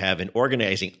challenge you have in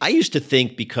organizing. I used to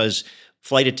think because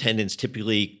flight attendants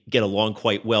typically get along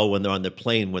quite well when they're on the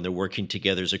plane, when they're working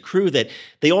together as a crew, that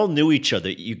they all knew each other.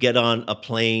 You get on a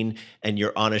plane and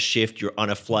you're on a shift, you're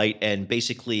on a flight, and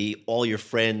basically all your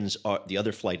friends, the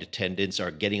other flight attendants,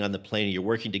 are getting on the plane and you're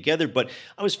working together. But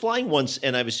I was flying once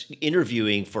and I was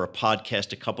interviewing for a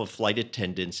podcast a couple of flight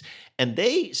attendants, and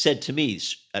they said to me,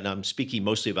 and I'm speaking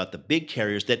mostly about the big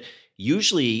carriers, that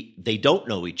usually they don't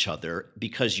know each other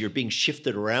because you're being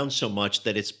shifted around so much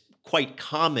that it's quite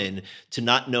common to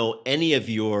not know any of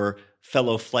your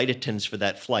fellow flight attendants for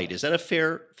that flight. Is that a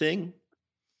fair thing?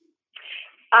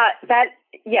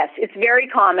 Yes, it's very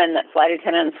common that flight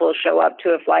attendants will show up to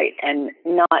a flight and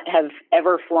not have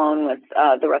ever flown with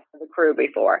the rest of the crew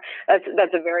before. That's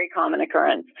a very common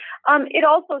occurrence. It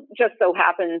also just so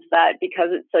happens that because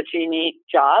it's such a unique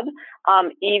job,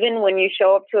 even when you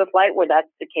show up to a flight where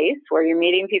that's the case, where you're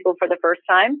meeting people for the first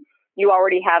time, you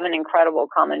already have an incredible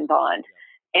common bond.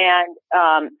 And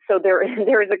so there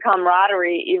is a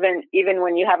camaraderie even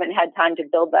when you haven't had time to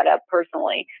build that up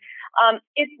personally.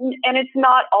 It's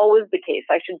not always the case.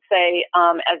 I should say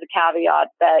as a caveat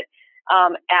that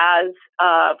as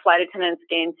flight attendants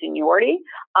gain seniority,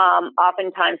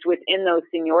 oftentimes within those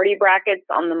seniority brackets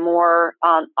on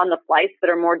the flights that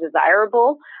are more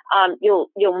desirable, you'll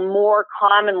more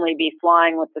commonly be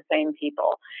flying with the same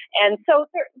people. And so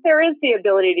there is the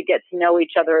ability to get to know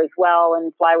each other as well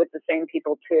and fly with the same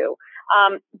people too.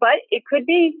 But it could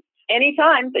be any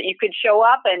time that you could show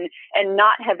up and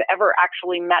not have ever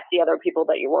actually met the other people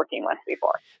that you're working with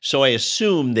before. So I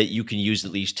assume that you can use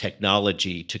at least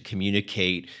technology to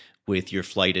communicate with your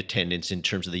flight attendants in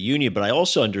terms of the union, but I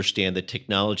also understand that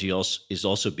technology is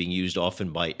also being used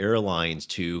often by airlines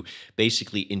to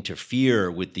basically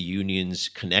interfere with the union's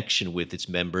connection with its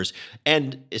members,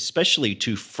 and especially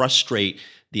to frustrate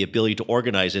the ability to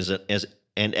organize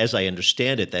as I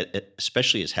understand it, that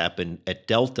especially has happened at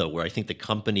Delta, where I think the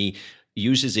company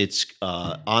uses its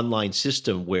online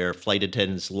system where flight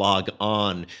attendants log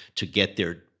on to get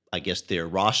their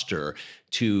roster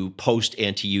to post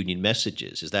anti-union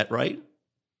messages. Is that right?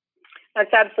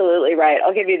 That's absolutely right.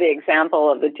 I'll give you the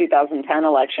example of the 2010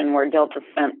 election where Delta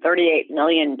spent $38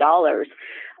 million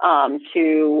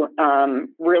to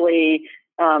really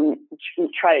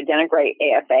try to denigrate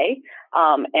AFA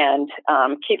and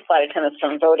keep flight attendants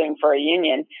from voting for a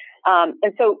union.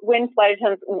 And so when flight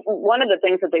attendants, one of the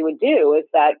things that they would do is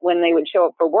that when they would show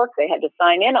up for work, they had to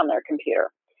sign in on their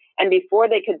computer. And before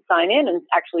they could sign in and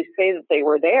actually say that they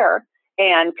were there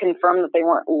and confirm that they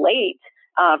weren't late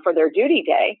for their duty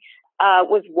day,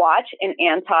 was watch an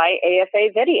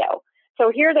anti-AFA video.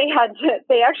 So here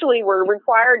they actually were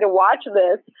required to watch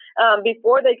this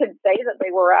before they could say that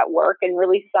they were at work and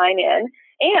really sign in.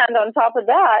 And on top of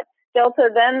that, Delta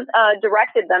then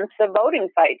directed them to the voting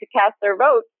site to cast their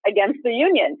vote against the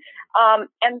union.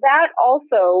 And that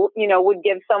also, would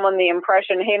give someone the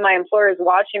impression, hey, my employer is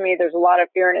watching me. There's a lot of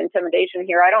fear and intimidation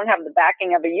here. I don't have the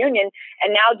backing of a union.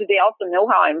 And now do they also know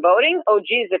how I'm voting? Oh,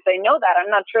 geez, if they know that, I'm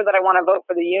not sure that I want to vote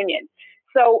for the union.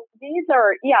 So these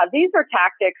are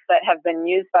tactics that have been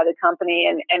used by the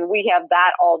company, and we have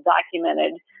that all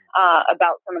documented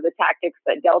about some of the tactics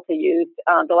that Delta used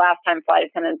the last time flight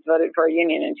attendants voted for a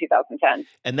union in 2010.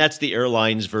 And that's the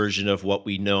airline's version of what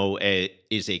we know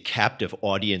is a captive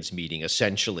audience meeting,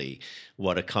 essentially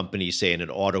what a company, say in an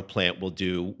auto plant, will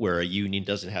do, where a union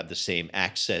doesn't have the same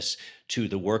access to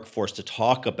the workforce to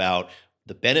talk about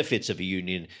the benefits of a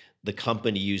union. The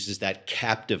company uses that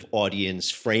captive audience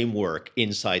framework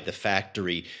inside the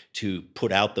factory to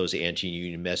put out those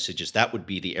anti-union messages. That would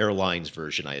be the airline's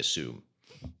version, I assume.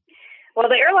 Well,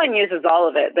 the airline uses all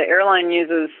of it. The airline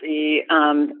uses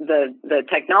the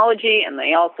technology, and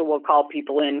they also will call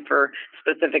people in for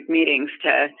specific meetings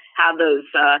to have those.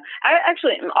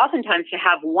 Actually, oftentimes to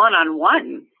have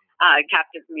one-on-one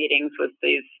captive meetings with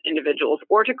these individuals,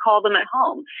 or to call them at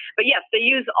home. But yes, they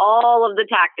use all of the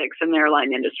tactics in the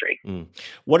airline industry.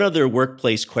 One other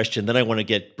workplace question, then I want to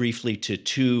get briefly to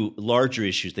two larger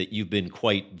issues that you've been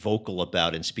quite vocal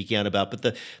about and speaking out about. But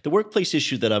the workplace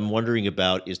issue that I'm wondering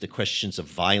about is the questions of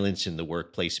violence in the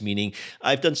workplace, meaning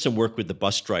I've done some work with the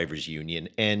bus drivers union,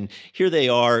 and here they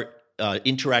are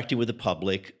interacting with the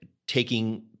public,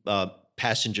 taking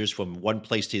passengers from one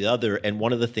place to the other. And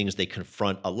one of the things they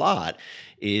confront a lot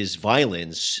is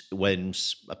violence. When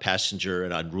a passenger,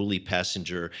 an unruly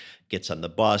passenger, gets on the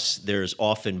bus, there's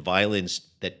often violence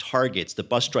that targets the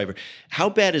bus driver. How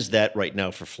bad is that right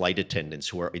now for flight attendants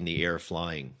who are in the air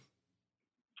flying?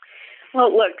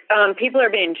 Well, look, people are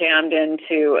being jammed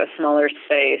into a smaller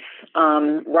space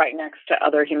right next to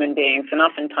other human beings, and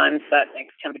oftentimes that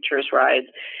makes temperatures rise.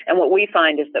 And what we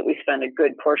find is that we spend a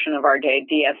good portion of our day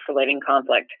de-escalating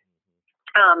conflict.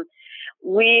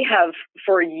 We have,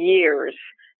 for years,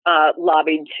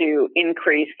 lobbied to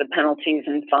increase the penalties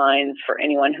and fines for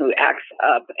anyone who acts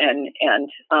up and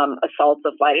assaults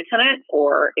a flight attendant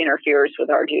or interferes with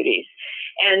our duties.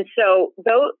 And so,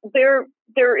 though there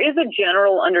is a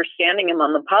general understanding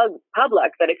among the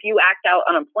public that if you act out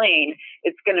on a plane,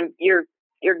 you're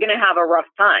going to have a rough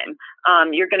time.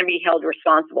 You're going to be held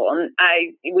responsible. And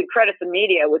I would credit the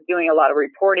media with doing a lot of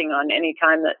reporting on any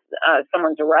time that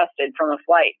someone's arrested from a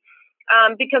flight.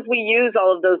 Because we use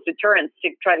all of those deterrents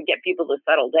to try to get people to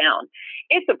settle down.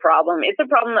 It's a problem. It's a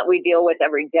problem that we deal with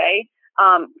every day.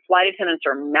 Flight attendants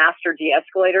are master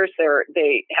de-escalators.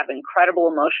 They have incredible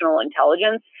emotional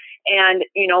intelligence. And,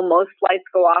 most flights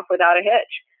go off without a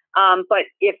hitch. But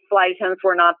if flight attendants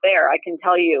were not there, I can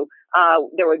tell you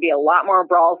there would be a lot more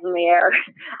brawls in the air,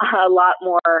 a lot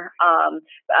more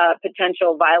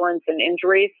potential violence and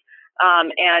injuries.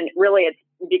 And really, it's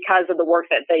because of the work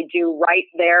that they do right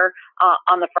there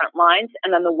on the front lines,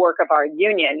 and then the work of our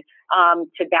union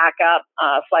to back up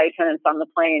flight attendants on the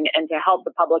plane and to help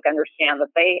the public understand that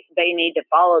they need to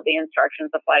follow the instructions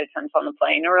of flight attendants on the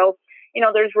plane, or else,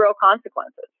 there's real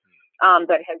consequences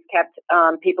that has kept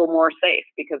people more safe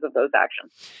because of those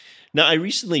actions. Now, I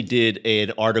recently did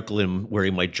an article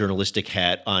wearing my journalistic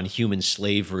hat on human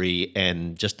slavery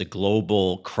and just the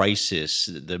global crisis,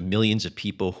 the millions of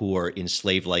people who are in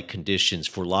slave-like conditions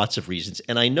for lots of reasons.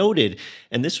 And I noted,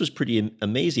 and this was pretty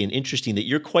amazing and interesting, that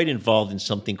you're quite involved in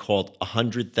something called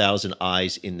 100,000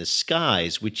 Eyes in the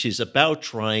Skies, which is about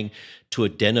trying to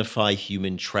identify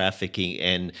human trafficking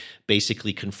and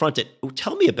basically confront it.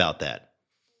 Tell me about that.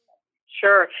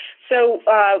 Sure. So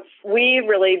we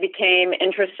really became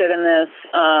interested in this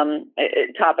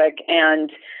topic and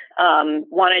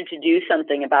wanted to do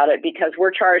something about it because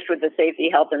we're charged with the safety,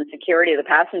 health, and security of the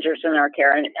passengers in our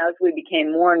care. And as we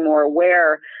became more and more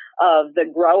aware of the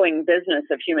growing business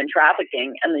of human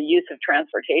trafficking and the use of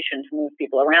transportation to move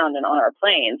people around and on our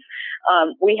planes,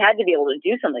 we had to be able to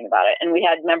do something about it. And we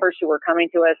had members who were coming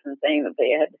to us and saying that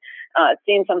they had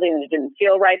seen something that didn't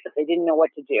feel right, but they didn't know what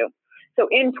to do. So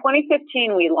in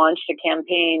 2015, we launched a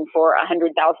campaign for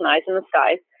 100,000 Eyes in the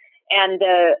Skies. And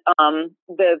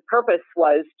the purpose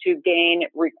was to gain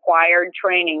required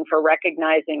training for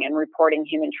recognizing and reporting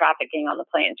human trafficking on the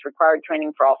planes, required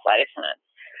training for all flight attendants.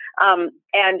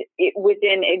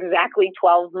 Within exactly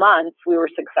 12 months, we were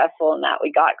successful in that.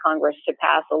 We got Congress to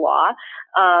pass a law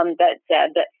that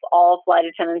said that all flight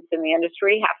attendants in the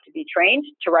industry have to be trained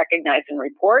to recognize and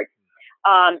report.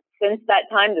 Since that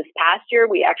time, this past year,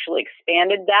 we actually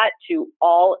expanded that to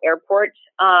all airport,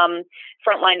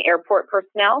 frontline airport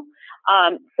personnel.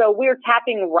 So we're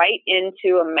tapping right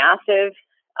into a massive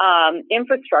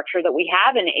infrastructure that we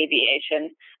have in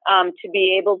aviation to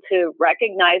be able to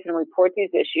recognize and report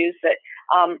these issues that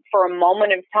for a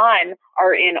moment of time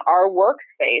are in our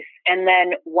workspace. And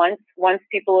then once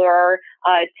people are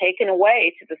taken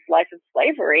away to this life of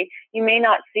slavery, you may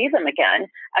not see them again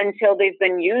until they've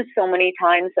been used so many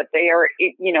times that they are,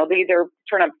 they either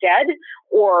turn up dead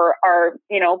or are,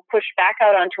 pushed back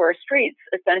out onto our streets,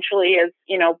 essentially as,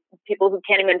 people who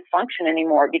can't even function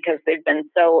anymore because they've been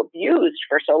so abused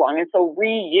for so long and so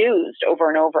reused over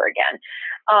and over again.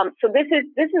 So this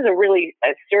is a really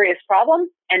serious problem,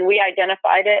 and we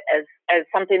identified it as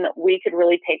something that we could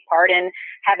really take part in,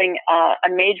 having a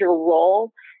major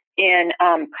role in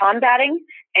combating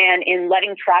and in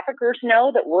letting traffickers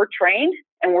know that we're trained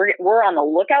and we're on the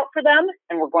lookout for them,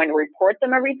 and we're going to report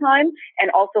them every time,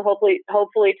 and also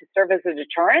hopefully to serve as a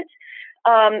deterrent.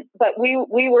 But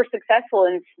we were successful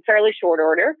in fairly short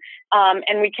order,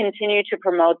 and we continue to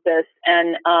promote this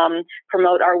and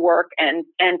promote our work and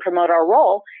promote our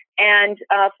role. And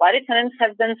flight attendants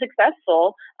have been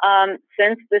successful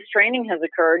since this training has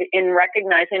occurred in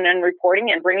recognizing and reporting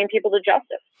and bringing people to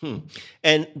justice.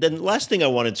 And then the last thing I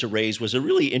wanted to raise was a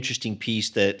really interesting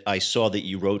piece that I saw that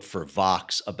you wrote for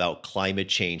Vox about climate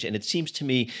change. And it seems to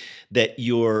me that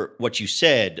what you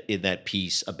said in that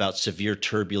piece about severe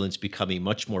turbulence becoming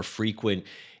much more frequent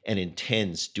and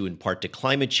intense due in part to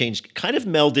climate change kind of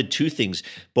melded two things,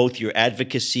 both your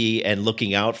advocacy and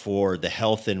looking out for the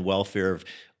health and welfare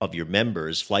of your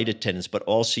members, flight attendants, but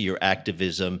also your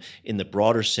activism in the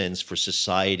broader sense for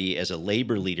society as a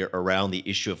labor leader around the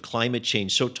issue of climate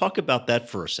change. So talk about that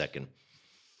for a second.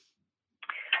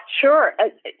 Sure.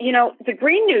 The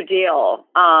Green New Deal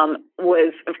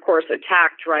was, of course,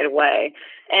 attacked right away.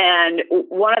 And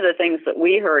one of the things that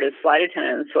we heard as flight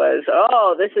attendants was,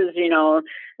 this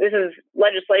is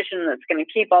legislation that's going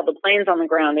to keep all the planes on the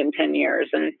ground in 10 years.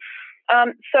 And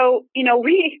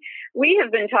we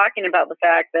have been talking about the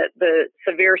fact that the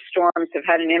severe storms have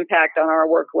had an impact on our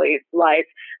work life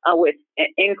with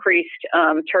increased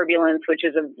turbulence, which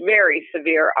is a very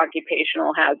severe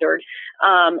occupational hazard.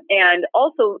 And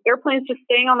also airplanes just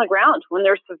staying on the ground. When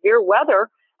there's severe weather,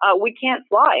 we can't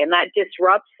fly, and that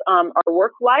disrupts our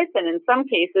work life. And in some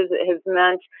cases, it has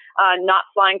meant not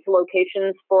flying to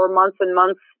locations for months and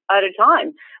months at a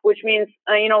time, which means,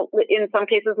 in some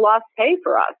cases, lost pay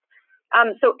for us.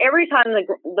 So every time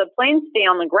the planes stay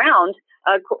on the ground,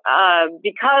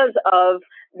 because of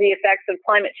the effects of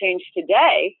climate change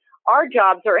today, our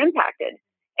jobs are impacted.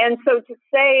 And so to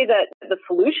say that the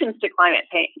solutions to climate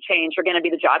change are going to be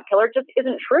the job killer just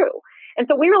isn't true. And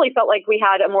so we really felt like we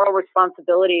had a moral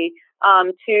responsibility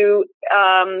to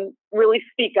really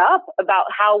speak up about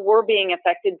how we're being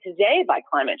affected today by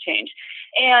climate change,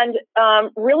 and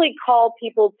really call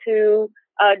people to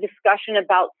a discussion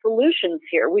about solutions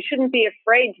here. We shouldn't be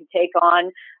afraid to take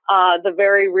on the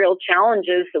very real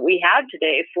challenges that we have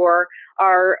today for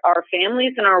our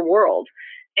families and our world.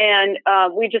 And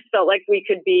we just felt like we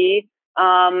could be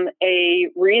a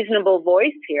reasonable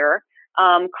voice here,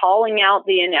 calling out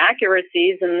the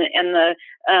inaccuracies and the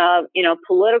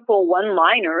political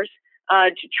one-liners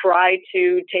to try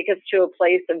to take us to a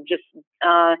place of just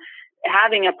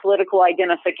having a political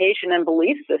identification and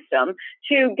belief system,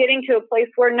 to getting to a place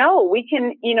where we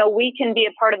can be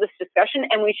a part of this discussion,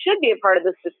 and we should be a part of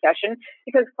this discussion,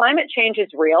 because climate change is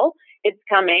real. It's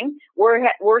coming.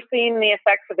 We're seeing the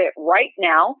effects of it right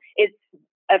now. It's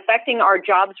affecting our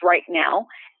jobs right now,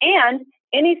 and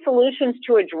any solutions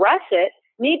to address it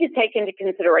need to take into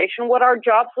consideration what our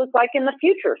jobs look like in the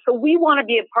future. So we want to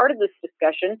be a part of this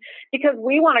discussion because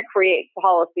we want to create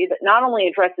policy that not only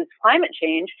addresses climate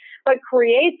change, but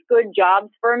creates good jobs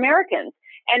for Americans.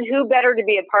 And who better to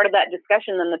be a part of that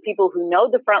discussion than the people who know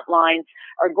the front lines,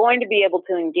 are going to be able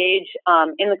to engage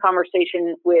in the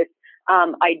conversation with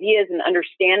ideas and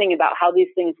understanding about how these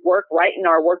things work right in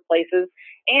our workplaces,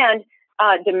 and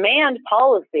demand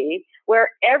policy where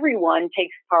everyone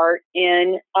takes part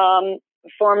in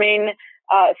forming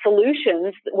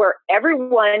solutions where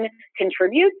everyone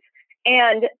contributes,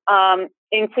 and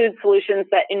include solutions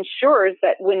that ensures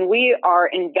that when we are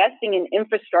investing in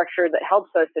infrastructure that helps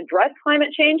us address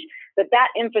climate change, that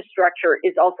infrastructure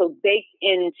is also baked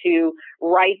into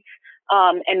rights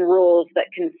and rules that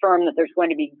confirm that there's going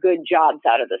to be good jobs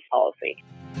out of this policy.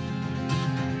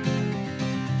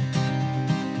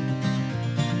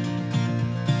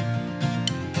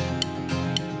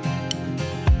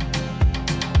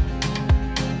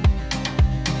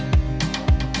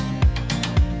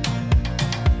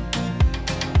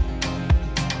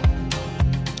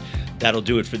 That'll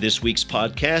do it for this week's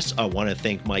podcast. I want to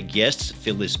thank my guests,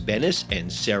 Phyllis Bennis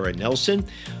and Sarah Nelson.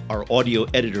 Our audio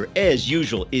editor, as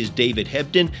usual, is David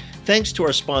Hebden. Thanks to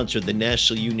our sponsor, the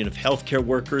National Union of Healthcare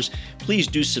Workers. Please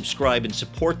do subscribe and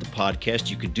support the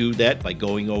podcast. You can do that by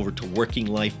going over to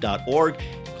workinglife.org,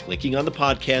 clicking on the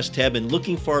podcast tab, and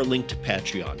looking for our link to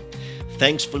Patreon.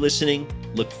 Thanks for listening.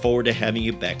 Look forward to having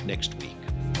you back next week.